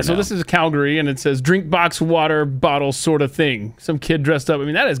water. Yeah, so now. this is Calgary, and it says drink box water bottle sort of thing. Some kid dressed up. I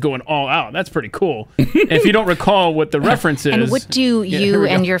mean, that is going all out. That's pretty cool. And if you don't recall what the reference is. And what do you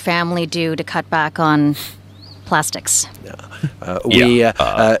and your family do to cut back on plastics? We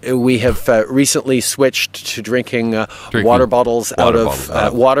have recently switched to drinking water bottles out of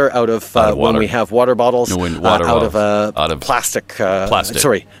when we have water bottles out of plastic.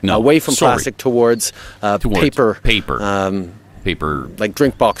 Away from plastic towards paper. Paper, like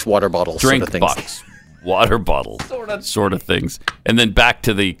drink box water bottles. Drink sort of box water bottle sort of things, and then back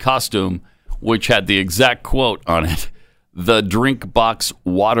to the costume, which had the exact quote on it. The drink box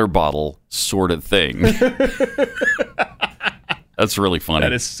water bottle sort of thing. That's really funny.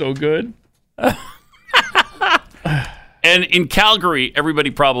 That is so good. And in Calgary, everybody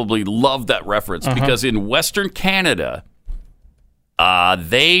probably loved that reference because in Western Canada,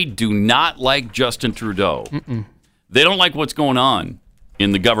 they do not like Justin Trudeau. They don't like what's going on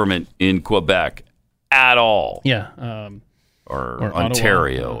in the government in Quebec at all. Yeah. Or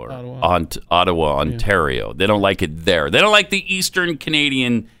Ontario, Ottawa, Ontario. They don't like it there. They don't like the Eastern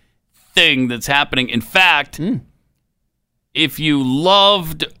Canadian thing that's happening. In fact, if you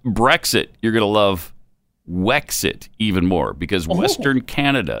loved Brexit, you're going to love Wexit even more because Western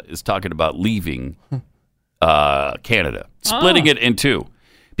Canada is talking about leaving Canada, splitting it in two.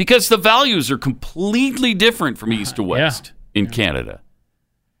 Because the values are completely different from east to west in Canada.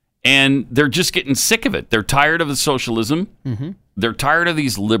 And they're just getting sick of it. They're tired of the socialism. They're tired of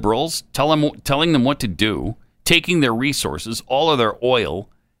these liberals telling them what to do, taking their resources, all of their oil,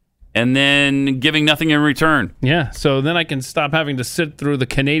 and then giving nothing in return. Yeah, so then I can stop having to sit through the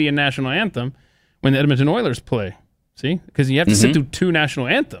Canadian national anthem when the Edmonton Oilers play. See? Because you have to sit through two national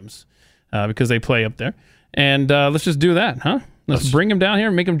anthems because they play up there. And let's just do that, huh? Let's bring them down here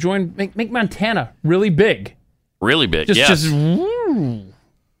and make them join, make Montana really big. Really big, just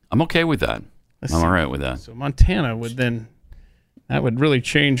I'm okay with that. I'm all right with that. So Montana that would really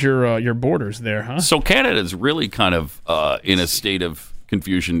change your borders there, huh? So Canada's really kind of in a state of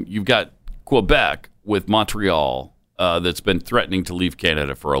confusion. You've got Quebec with Montreal that's been threatening to leave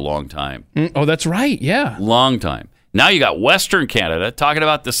Canada for a long time. Oh, that's right, yeah. Long time. Now you got Western Canada talking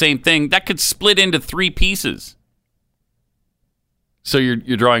about the same thing. That could split into three pieces. So you're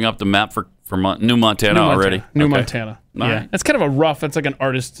drawing up the map for New Montana already? New Montana. Yeah, that's kind of a rough. That's like an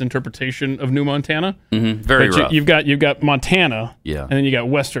artist's interpretation of New Montana. Very rough. You've got Montana. Yeah, and then you got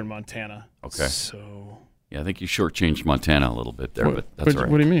Western Montana. Okay. So I think you shortchanged Montana a little bit there, but that's all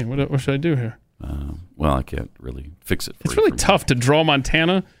right. What do you mean? What should I do here? Well, I can't really fix it. It's really tough to draw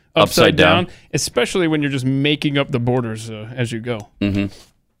Montana upside down, especially when you're just making up the borders as you go.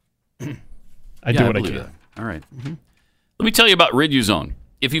 Mm-hmm. I do what I can. That. All right. Mm-hmm. Let me tell you about Riduzone.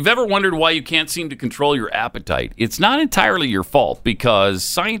 If you've ever wondered why you can't seem to control your appetite, it's not entirely your fault because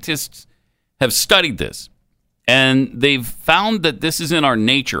scientists have studied this. And they've found that this is in our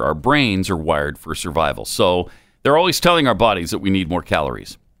nature. Our brains are wired for survival. So they're always telling our bodies that we need more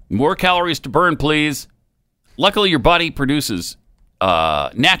calories. More calories to burn, please. Luckily, your body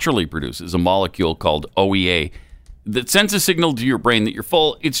naturally produces a molecule called OEA that sends a signal to your brain that you're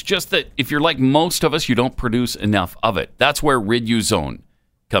full. It's just that if you're like most of us, you don't produce enough of it. That's where Riduzone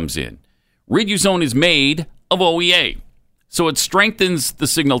comes in. Riduzone is made of OEA. So it strengthens the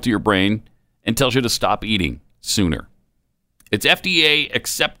signal to your brain and tells you to stop eating sooner. It's FDA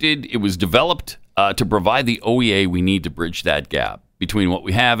accepted. It was developed to provide the OEA we need to bridge that gap between what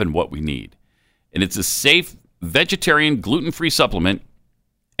we have and what we need. And it's a safe, vegetarian, gluten-free supplement,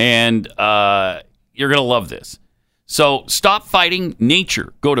 and you're going to love this. So stop fighting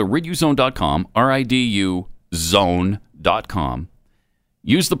nature. Go to riduzone.com, RIDU zone.com.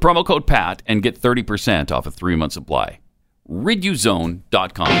 Use the promo code PAT and get 30% off a 3-month supply.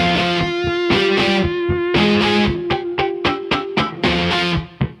 riduzone.com.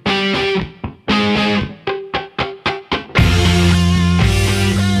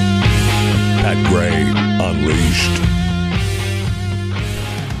 Gray Unleashed.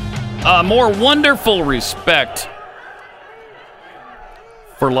 More wonderful respect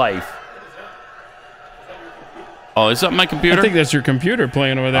for life. Oh, is that my computer? I think that's your computer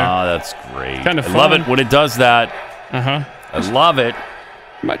playing over there. Oh, that's great. Kind of fun. I love it when it does that. Uh-huh. I love it.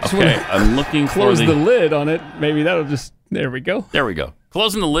 Okay, I'm looking for close the lid on it. Maybe that'll just... There we go. There we go.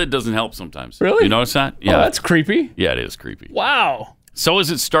 Closing the lid doesn't help sometimes. Really? You notice that? Yeah. Oh, that's creepy. Yeah, it is creepy. Wow. So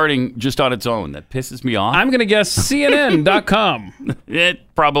is it starting just on its own? That pisses me off. I'm going to guess CNN.com. It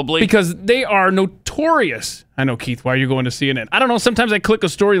probably. Because they are notorious. I know, Keith, why are you going to CNN? I don't know. Sometimes I click a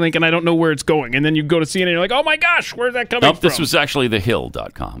story link and I don't know where it's going. And then you go to CNN and you're like, oh my gosh, where's that coming from? This was actually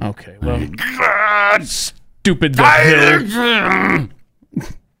thehill.com. Okay, well. God, stupid The Hill.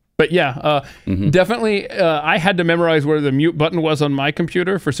 But yeah, definitely I had to memorize where the mute button was on my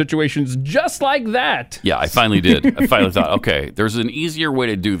computer for situations just like that. Yeah, I finally did. I finally thought, okay, there's an easier way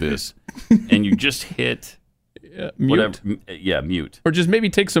to do this. And you just hit mute. Whatever. Yeah, mute. Or just maybe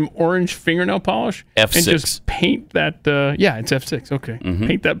take some orange fingernail polish. F6. And just paint that. Yeah, it's F6. Okay. Mm-hmm.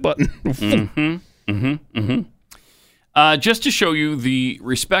 Paint that button. Just to show you the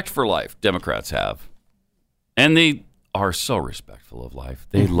respect for life Democrats have. And they are so respectful of life.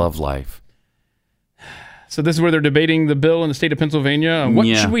 They love life. So this is where they're debating the bill in the state of Pennsylvania. What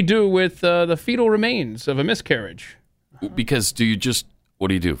should we do with the fetal remains of a miscarriage? Because what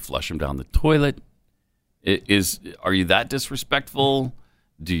do you do? Flush them down the toilet? Are you that disrespectful?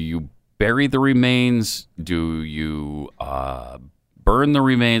 Do you bury the remains? Do you burn the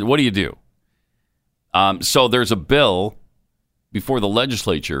remains? What do you do? So there's a bill before the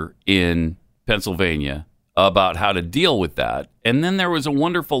legislature in Pennsylvania about how to deal with that. And then there was a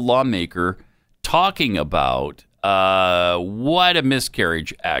wonderful lawmaker talking about what a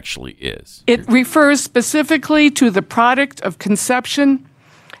miscarriage actually is. It refers specifically to the product of conception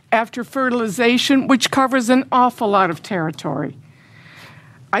after fertilization, which covers an awful lot of territory.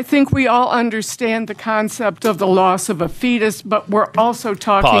 I think we all understand the concept of the loss of a fetus, but we're also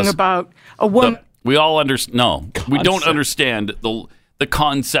talking about a woman. We all understand. No, we don't understand the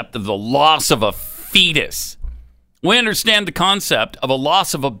concept of the loss of a fetus. We understand the concept of a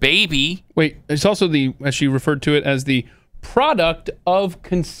loss of a baby. Wait, it's also as she referred to it as the product of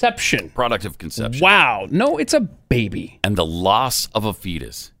conception. Product of conception. Wow. No, it's a baby. And the loss of a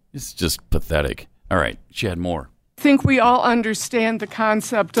fetus. It's just pathetic. All right, she had more. I think we all understand the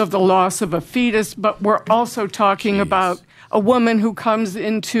concept of the loss of a fetus, but we're also talking about a woman who comes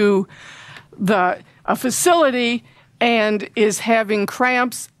into a facility and is having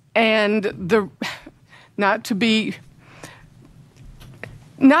cramps and not to be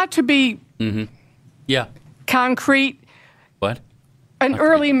concrete. What? An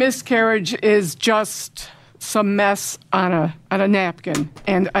early miscarriage is just some mess on a napkin,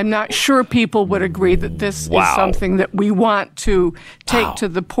 and I'm not sure people would agree that this is something that we want to take to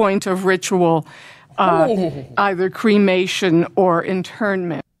the point of ritual, either cremation or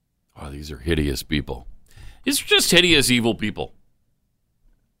internment. Oh, these are hideous people. These are just hideous, evil people.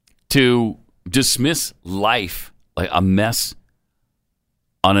 To dismiss life like a mess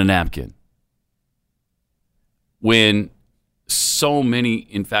on a napkin. When so many,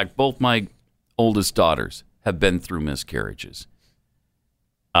 in fact, both my oldest daughters have been through miscarriages.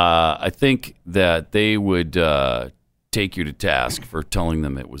 I think that they would take you to task for telling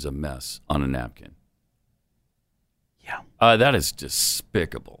them it was a mess on a napkin. Yeah. That is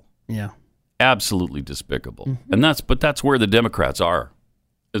despicable. Yeah. Absolutely despicable. Mm-hmm. And that's where the Democrats are,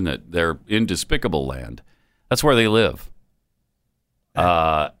 isn't it? They're in despicable land. That's where they live.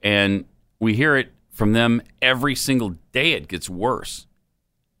 And we hear it from them every single day. It gets worse.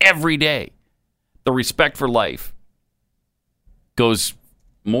 Every day. The respect for life goes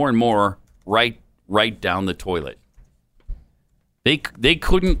more and more right down the toilet. They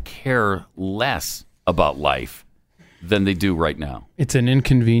couldn't care less about life than they do right now. It's an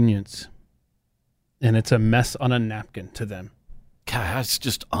inconvenience. And it's a mess on a napkin to them. God, that's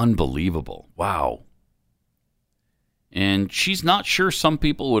just unbelievable. Wow. And she's not sure some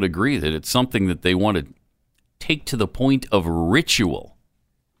people would agree that it's something that they want to take to the point of ritual.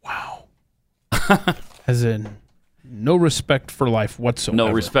 Wow. As in, no respect for life whatsoever. No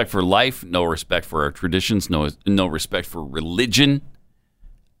respect for life, no respect for our traditions, no respect for religion,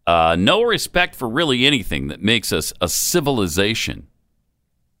 no respect for really anything that makes us a civilization.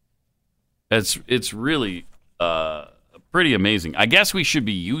 It's really pretty amazing. I guess we should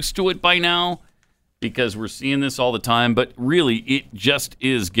be used to it by now because we're seeing this all the time, but really it just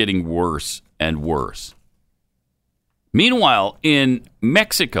is getting worse and worse. Meanwhile, in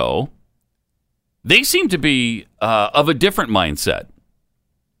Mexico, they seem to be of a different mindset.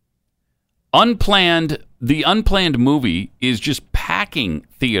 The unplanned movie is just packing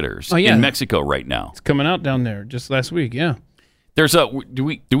theaters in Mexico right now. It's coming out down there just last week, yeah. There's do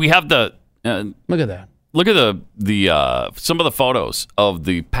we have the look at that. Look at the some of the photos of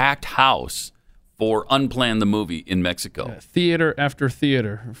the packed house for Unplanned the movie in Mexico. Theater after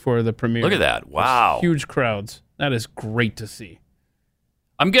theater for the premiere. Look at that. Wow. Huge crowds. That is great to see.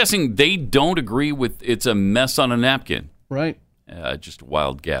 I'm guessing they don't agree with it's a mess on a napkin. Right. Just a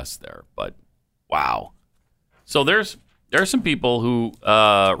wild guess there, but wow. So there are some people who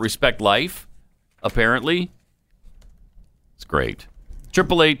respect life, apparently. It's great.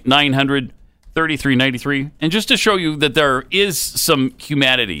 888-900-3393. And just to show you that there is some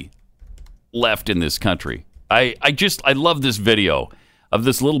humanity left in this country, I love this video of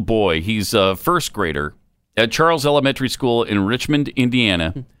this little boy. He's a first grader at Charles Elementary School in Richmond,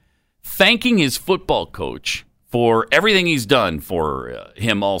 Indiana, thanking his football coach for everything he's done for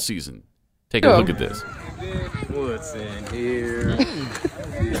him all season. Take a look at this. What's in here?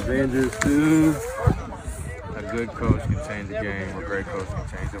 The Avengers 2. A good coach can change the game. A great coach can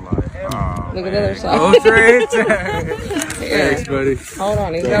change your life. Oh, look at the other side. Coach Richard. Thanks, buddy. Hold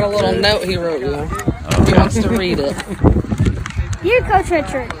on. He's got a little note he wrote you. He wants to read it. Dear Coach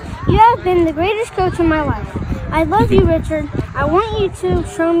Richard, you have been the greatest coach in my life. I love you, Richard. I want you to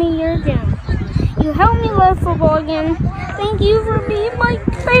show me your gym. You helped me love football again. Thank you for being my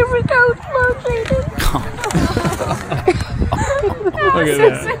favorite coach, Love Jason. Look at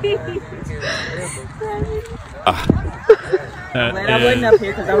that. Man, I wasn't up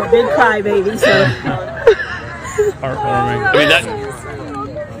here because I'm a big crybaby, so. Heartwarming. I mean,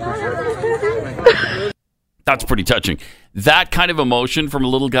 that's pretty touching. That kind of emotion from a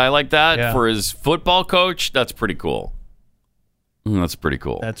little guy like that for his football coach, that's pretty cool. That's pretty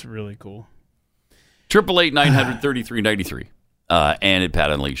cool. That's really cool. 888-900-3393 and at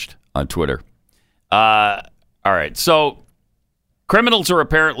Pat Unleashed on Twitter. All right, so criminals are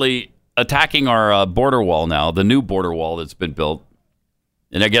apparently attacking our border wall now, the new border wall that's been built.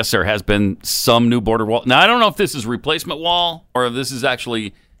 And I guess there has been some new border wall. Now, I don't know if this is replacement wall or if this is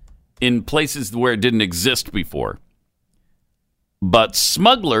actually in places where it didn't exist before. But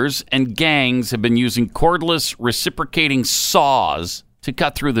smugglers and gangs have been using cordless reciprocating saws to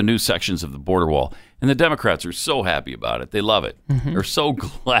cut through the new sections of the border wall. And the Democrats are so happy about it. They love it. Mm-hmm. They're so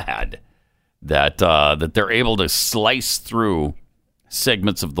glad that they're able to slice through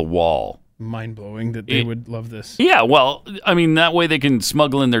segments of the wall. Mind-blowing that they would love this. Yeah, well, I mean, that way they can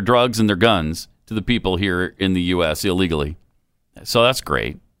smuggle in their drugs and their guns to the people here in the U.S. illegally. So that's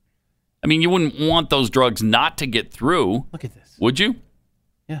great. I mean, you wouldn't want those drugs not to get through. Look at this. Would you?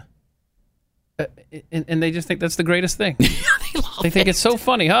 Yeah. And they just think that's the greatest thing. They think it's so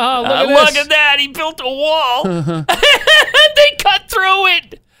funny. Look at this. Look at that. He built a wall. They cut through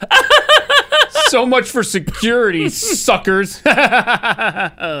it. So much for security, suckers.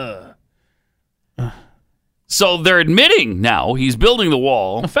 So they're admitting now he's building the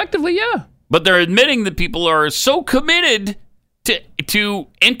wall. Effectively, yeah. But they're admitting that people are so committed to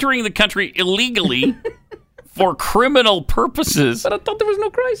entering the country illegally for criminal purposes. But I thought there was no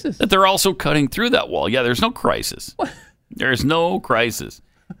crisis. That they're also cutting through that wall. Yeah, there's no crisis. What? There's no crisis.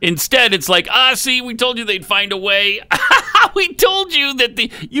 Instead, it's like, see, we told you they'd find a way. We told you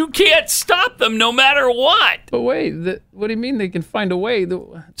that you can't stop them no matter what. But wait, what do you mean they can find a way?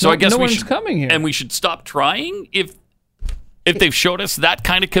 I guess no one's coming here. And we should stop trying if they've showed us that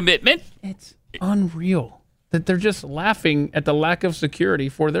kind of commitment? It's unreal that they're just laughing at the lack of security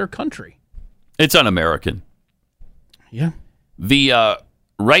for their country. It's un-American. Yeah. The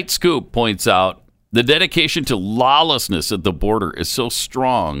Right Scoop points out the dedication to lawlessness at the border is so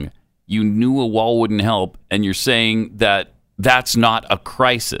strong, you knew a wall wouldn't help, and you're saying that that's not a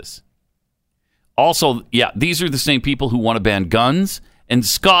crisis. Also, yeah, these are the same people who want to ban guns and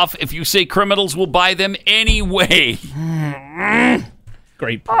scoff if you say criminals will buy them anyway.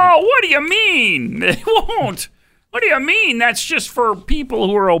 Great point. Oh, what do you mean? They won't. What do you mean? That's just for people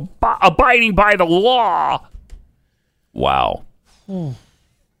who are abiding by the law. Wow.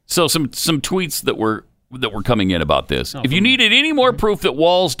 So some tweets that were coming in about this. If you needed any more proof that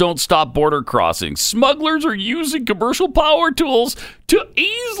walls don't stop border crossings, smugglers are using commercial power tools to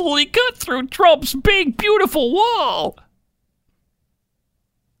easily cut through Trump's big, beautiful wall.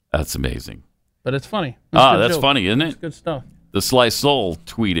 That's amazing. But it's funny. That's funny, isn't it? It's good stuff. The Sly Soul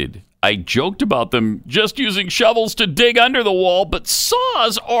tweeted, I joked about them just using shovels to dig under the wall, but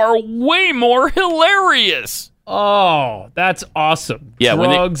saws are way more hilarious. Oh, that's awesome. Yeah,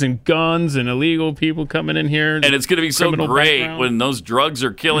 drugs and guns and illegal people coming in here. And it's going to be so great when those drugs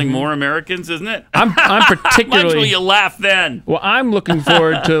are killing more Americans, isn't it? I'm particularly... Much will you laugh then? Well, I'm looking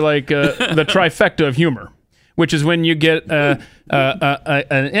forward to the trifecta of humor, which is when you get an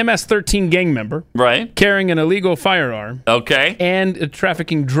MS-13 gang member carrying an illegal firearm and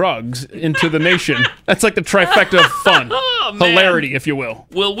trafficking drugs into the nation. That's like the trifecta of fun. Oh, hilarity, if you will.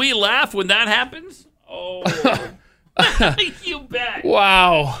 Will we laugh when that happens? Oh, you bet.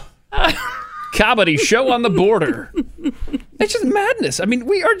 Wow. Comedy show on the border. It's just madness. I mean,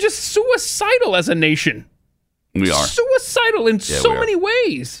 we are just suicidal as a nation. We are. Suicidal in so many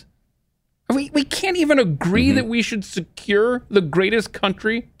ways. We can't even agree that we should secure the greatest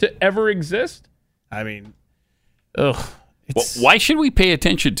country to ever exist. I mean, why should we pay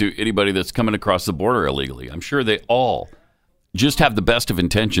attention to anybody that's coming across the border illegally? I'm sure they all just have the best of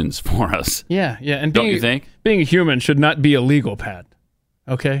intentions for us. Yeah. And don't you think? Being a human should not be illegal, Pat.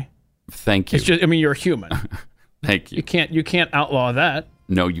 Okay? Thank you. It's just, I mean, you're a human. Thank you. You can't outlaw that.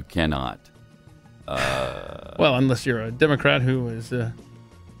 No, you cannot. Well, unless you're a Democrat who is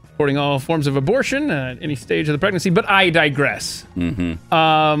supporting all forms of abortion at any stage of the pregnancy. But I digress.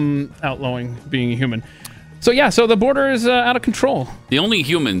 Outlawing being a human. So the border is out of control. The only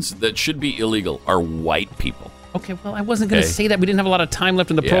humans that should be illegal are white people. Okay, well, I wasn't going to say that. We didn't have a lot of time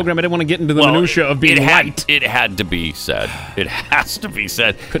left in the program. I didn't want to get into the minutia of being white. It had to be said. It has to be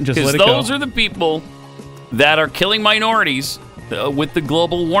said. Couldn't just let it go. Because those are the people that are killing minorities with the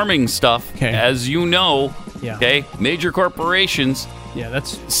global warming stuff, as you know. Yeah. Okay, major corporations. Yeah,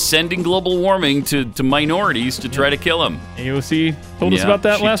 that's sending global warming to minorities to try to kill them. AOC told us about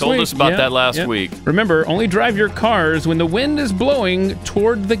that last week. She told us about that last week. Remember, only drive your cars when the wind is blowing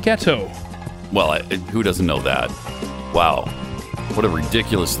toward the ghetto. Well, who doesn't know that? Wow. What a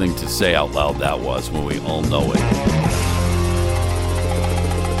ridiculous thing to say out loud that was when we all know it.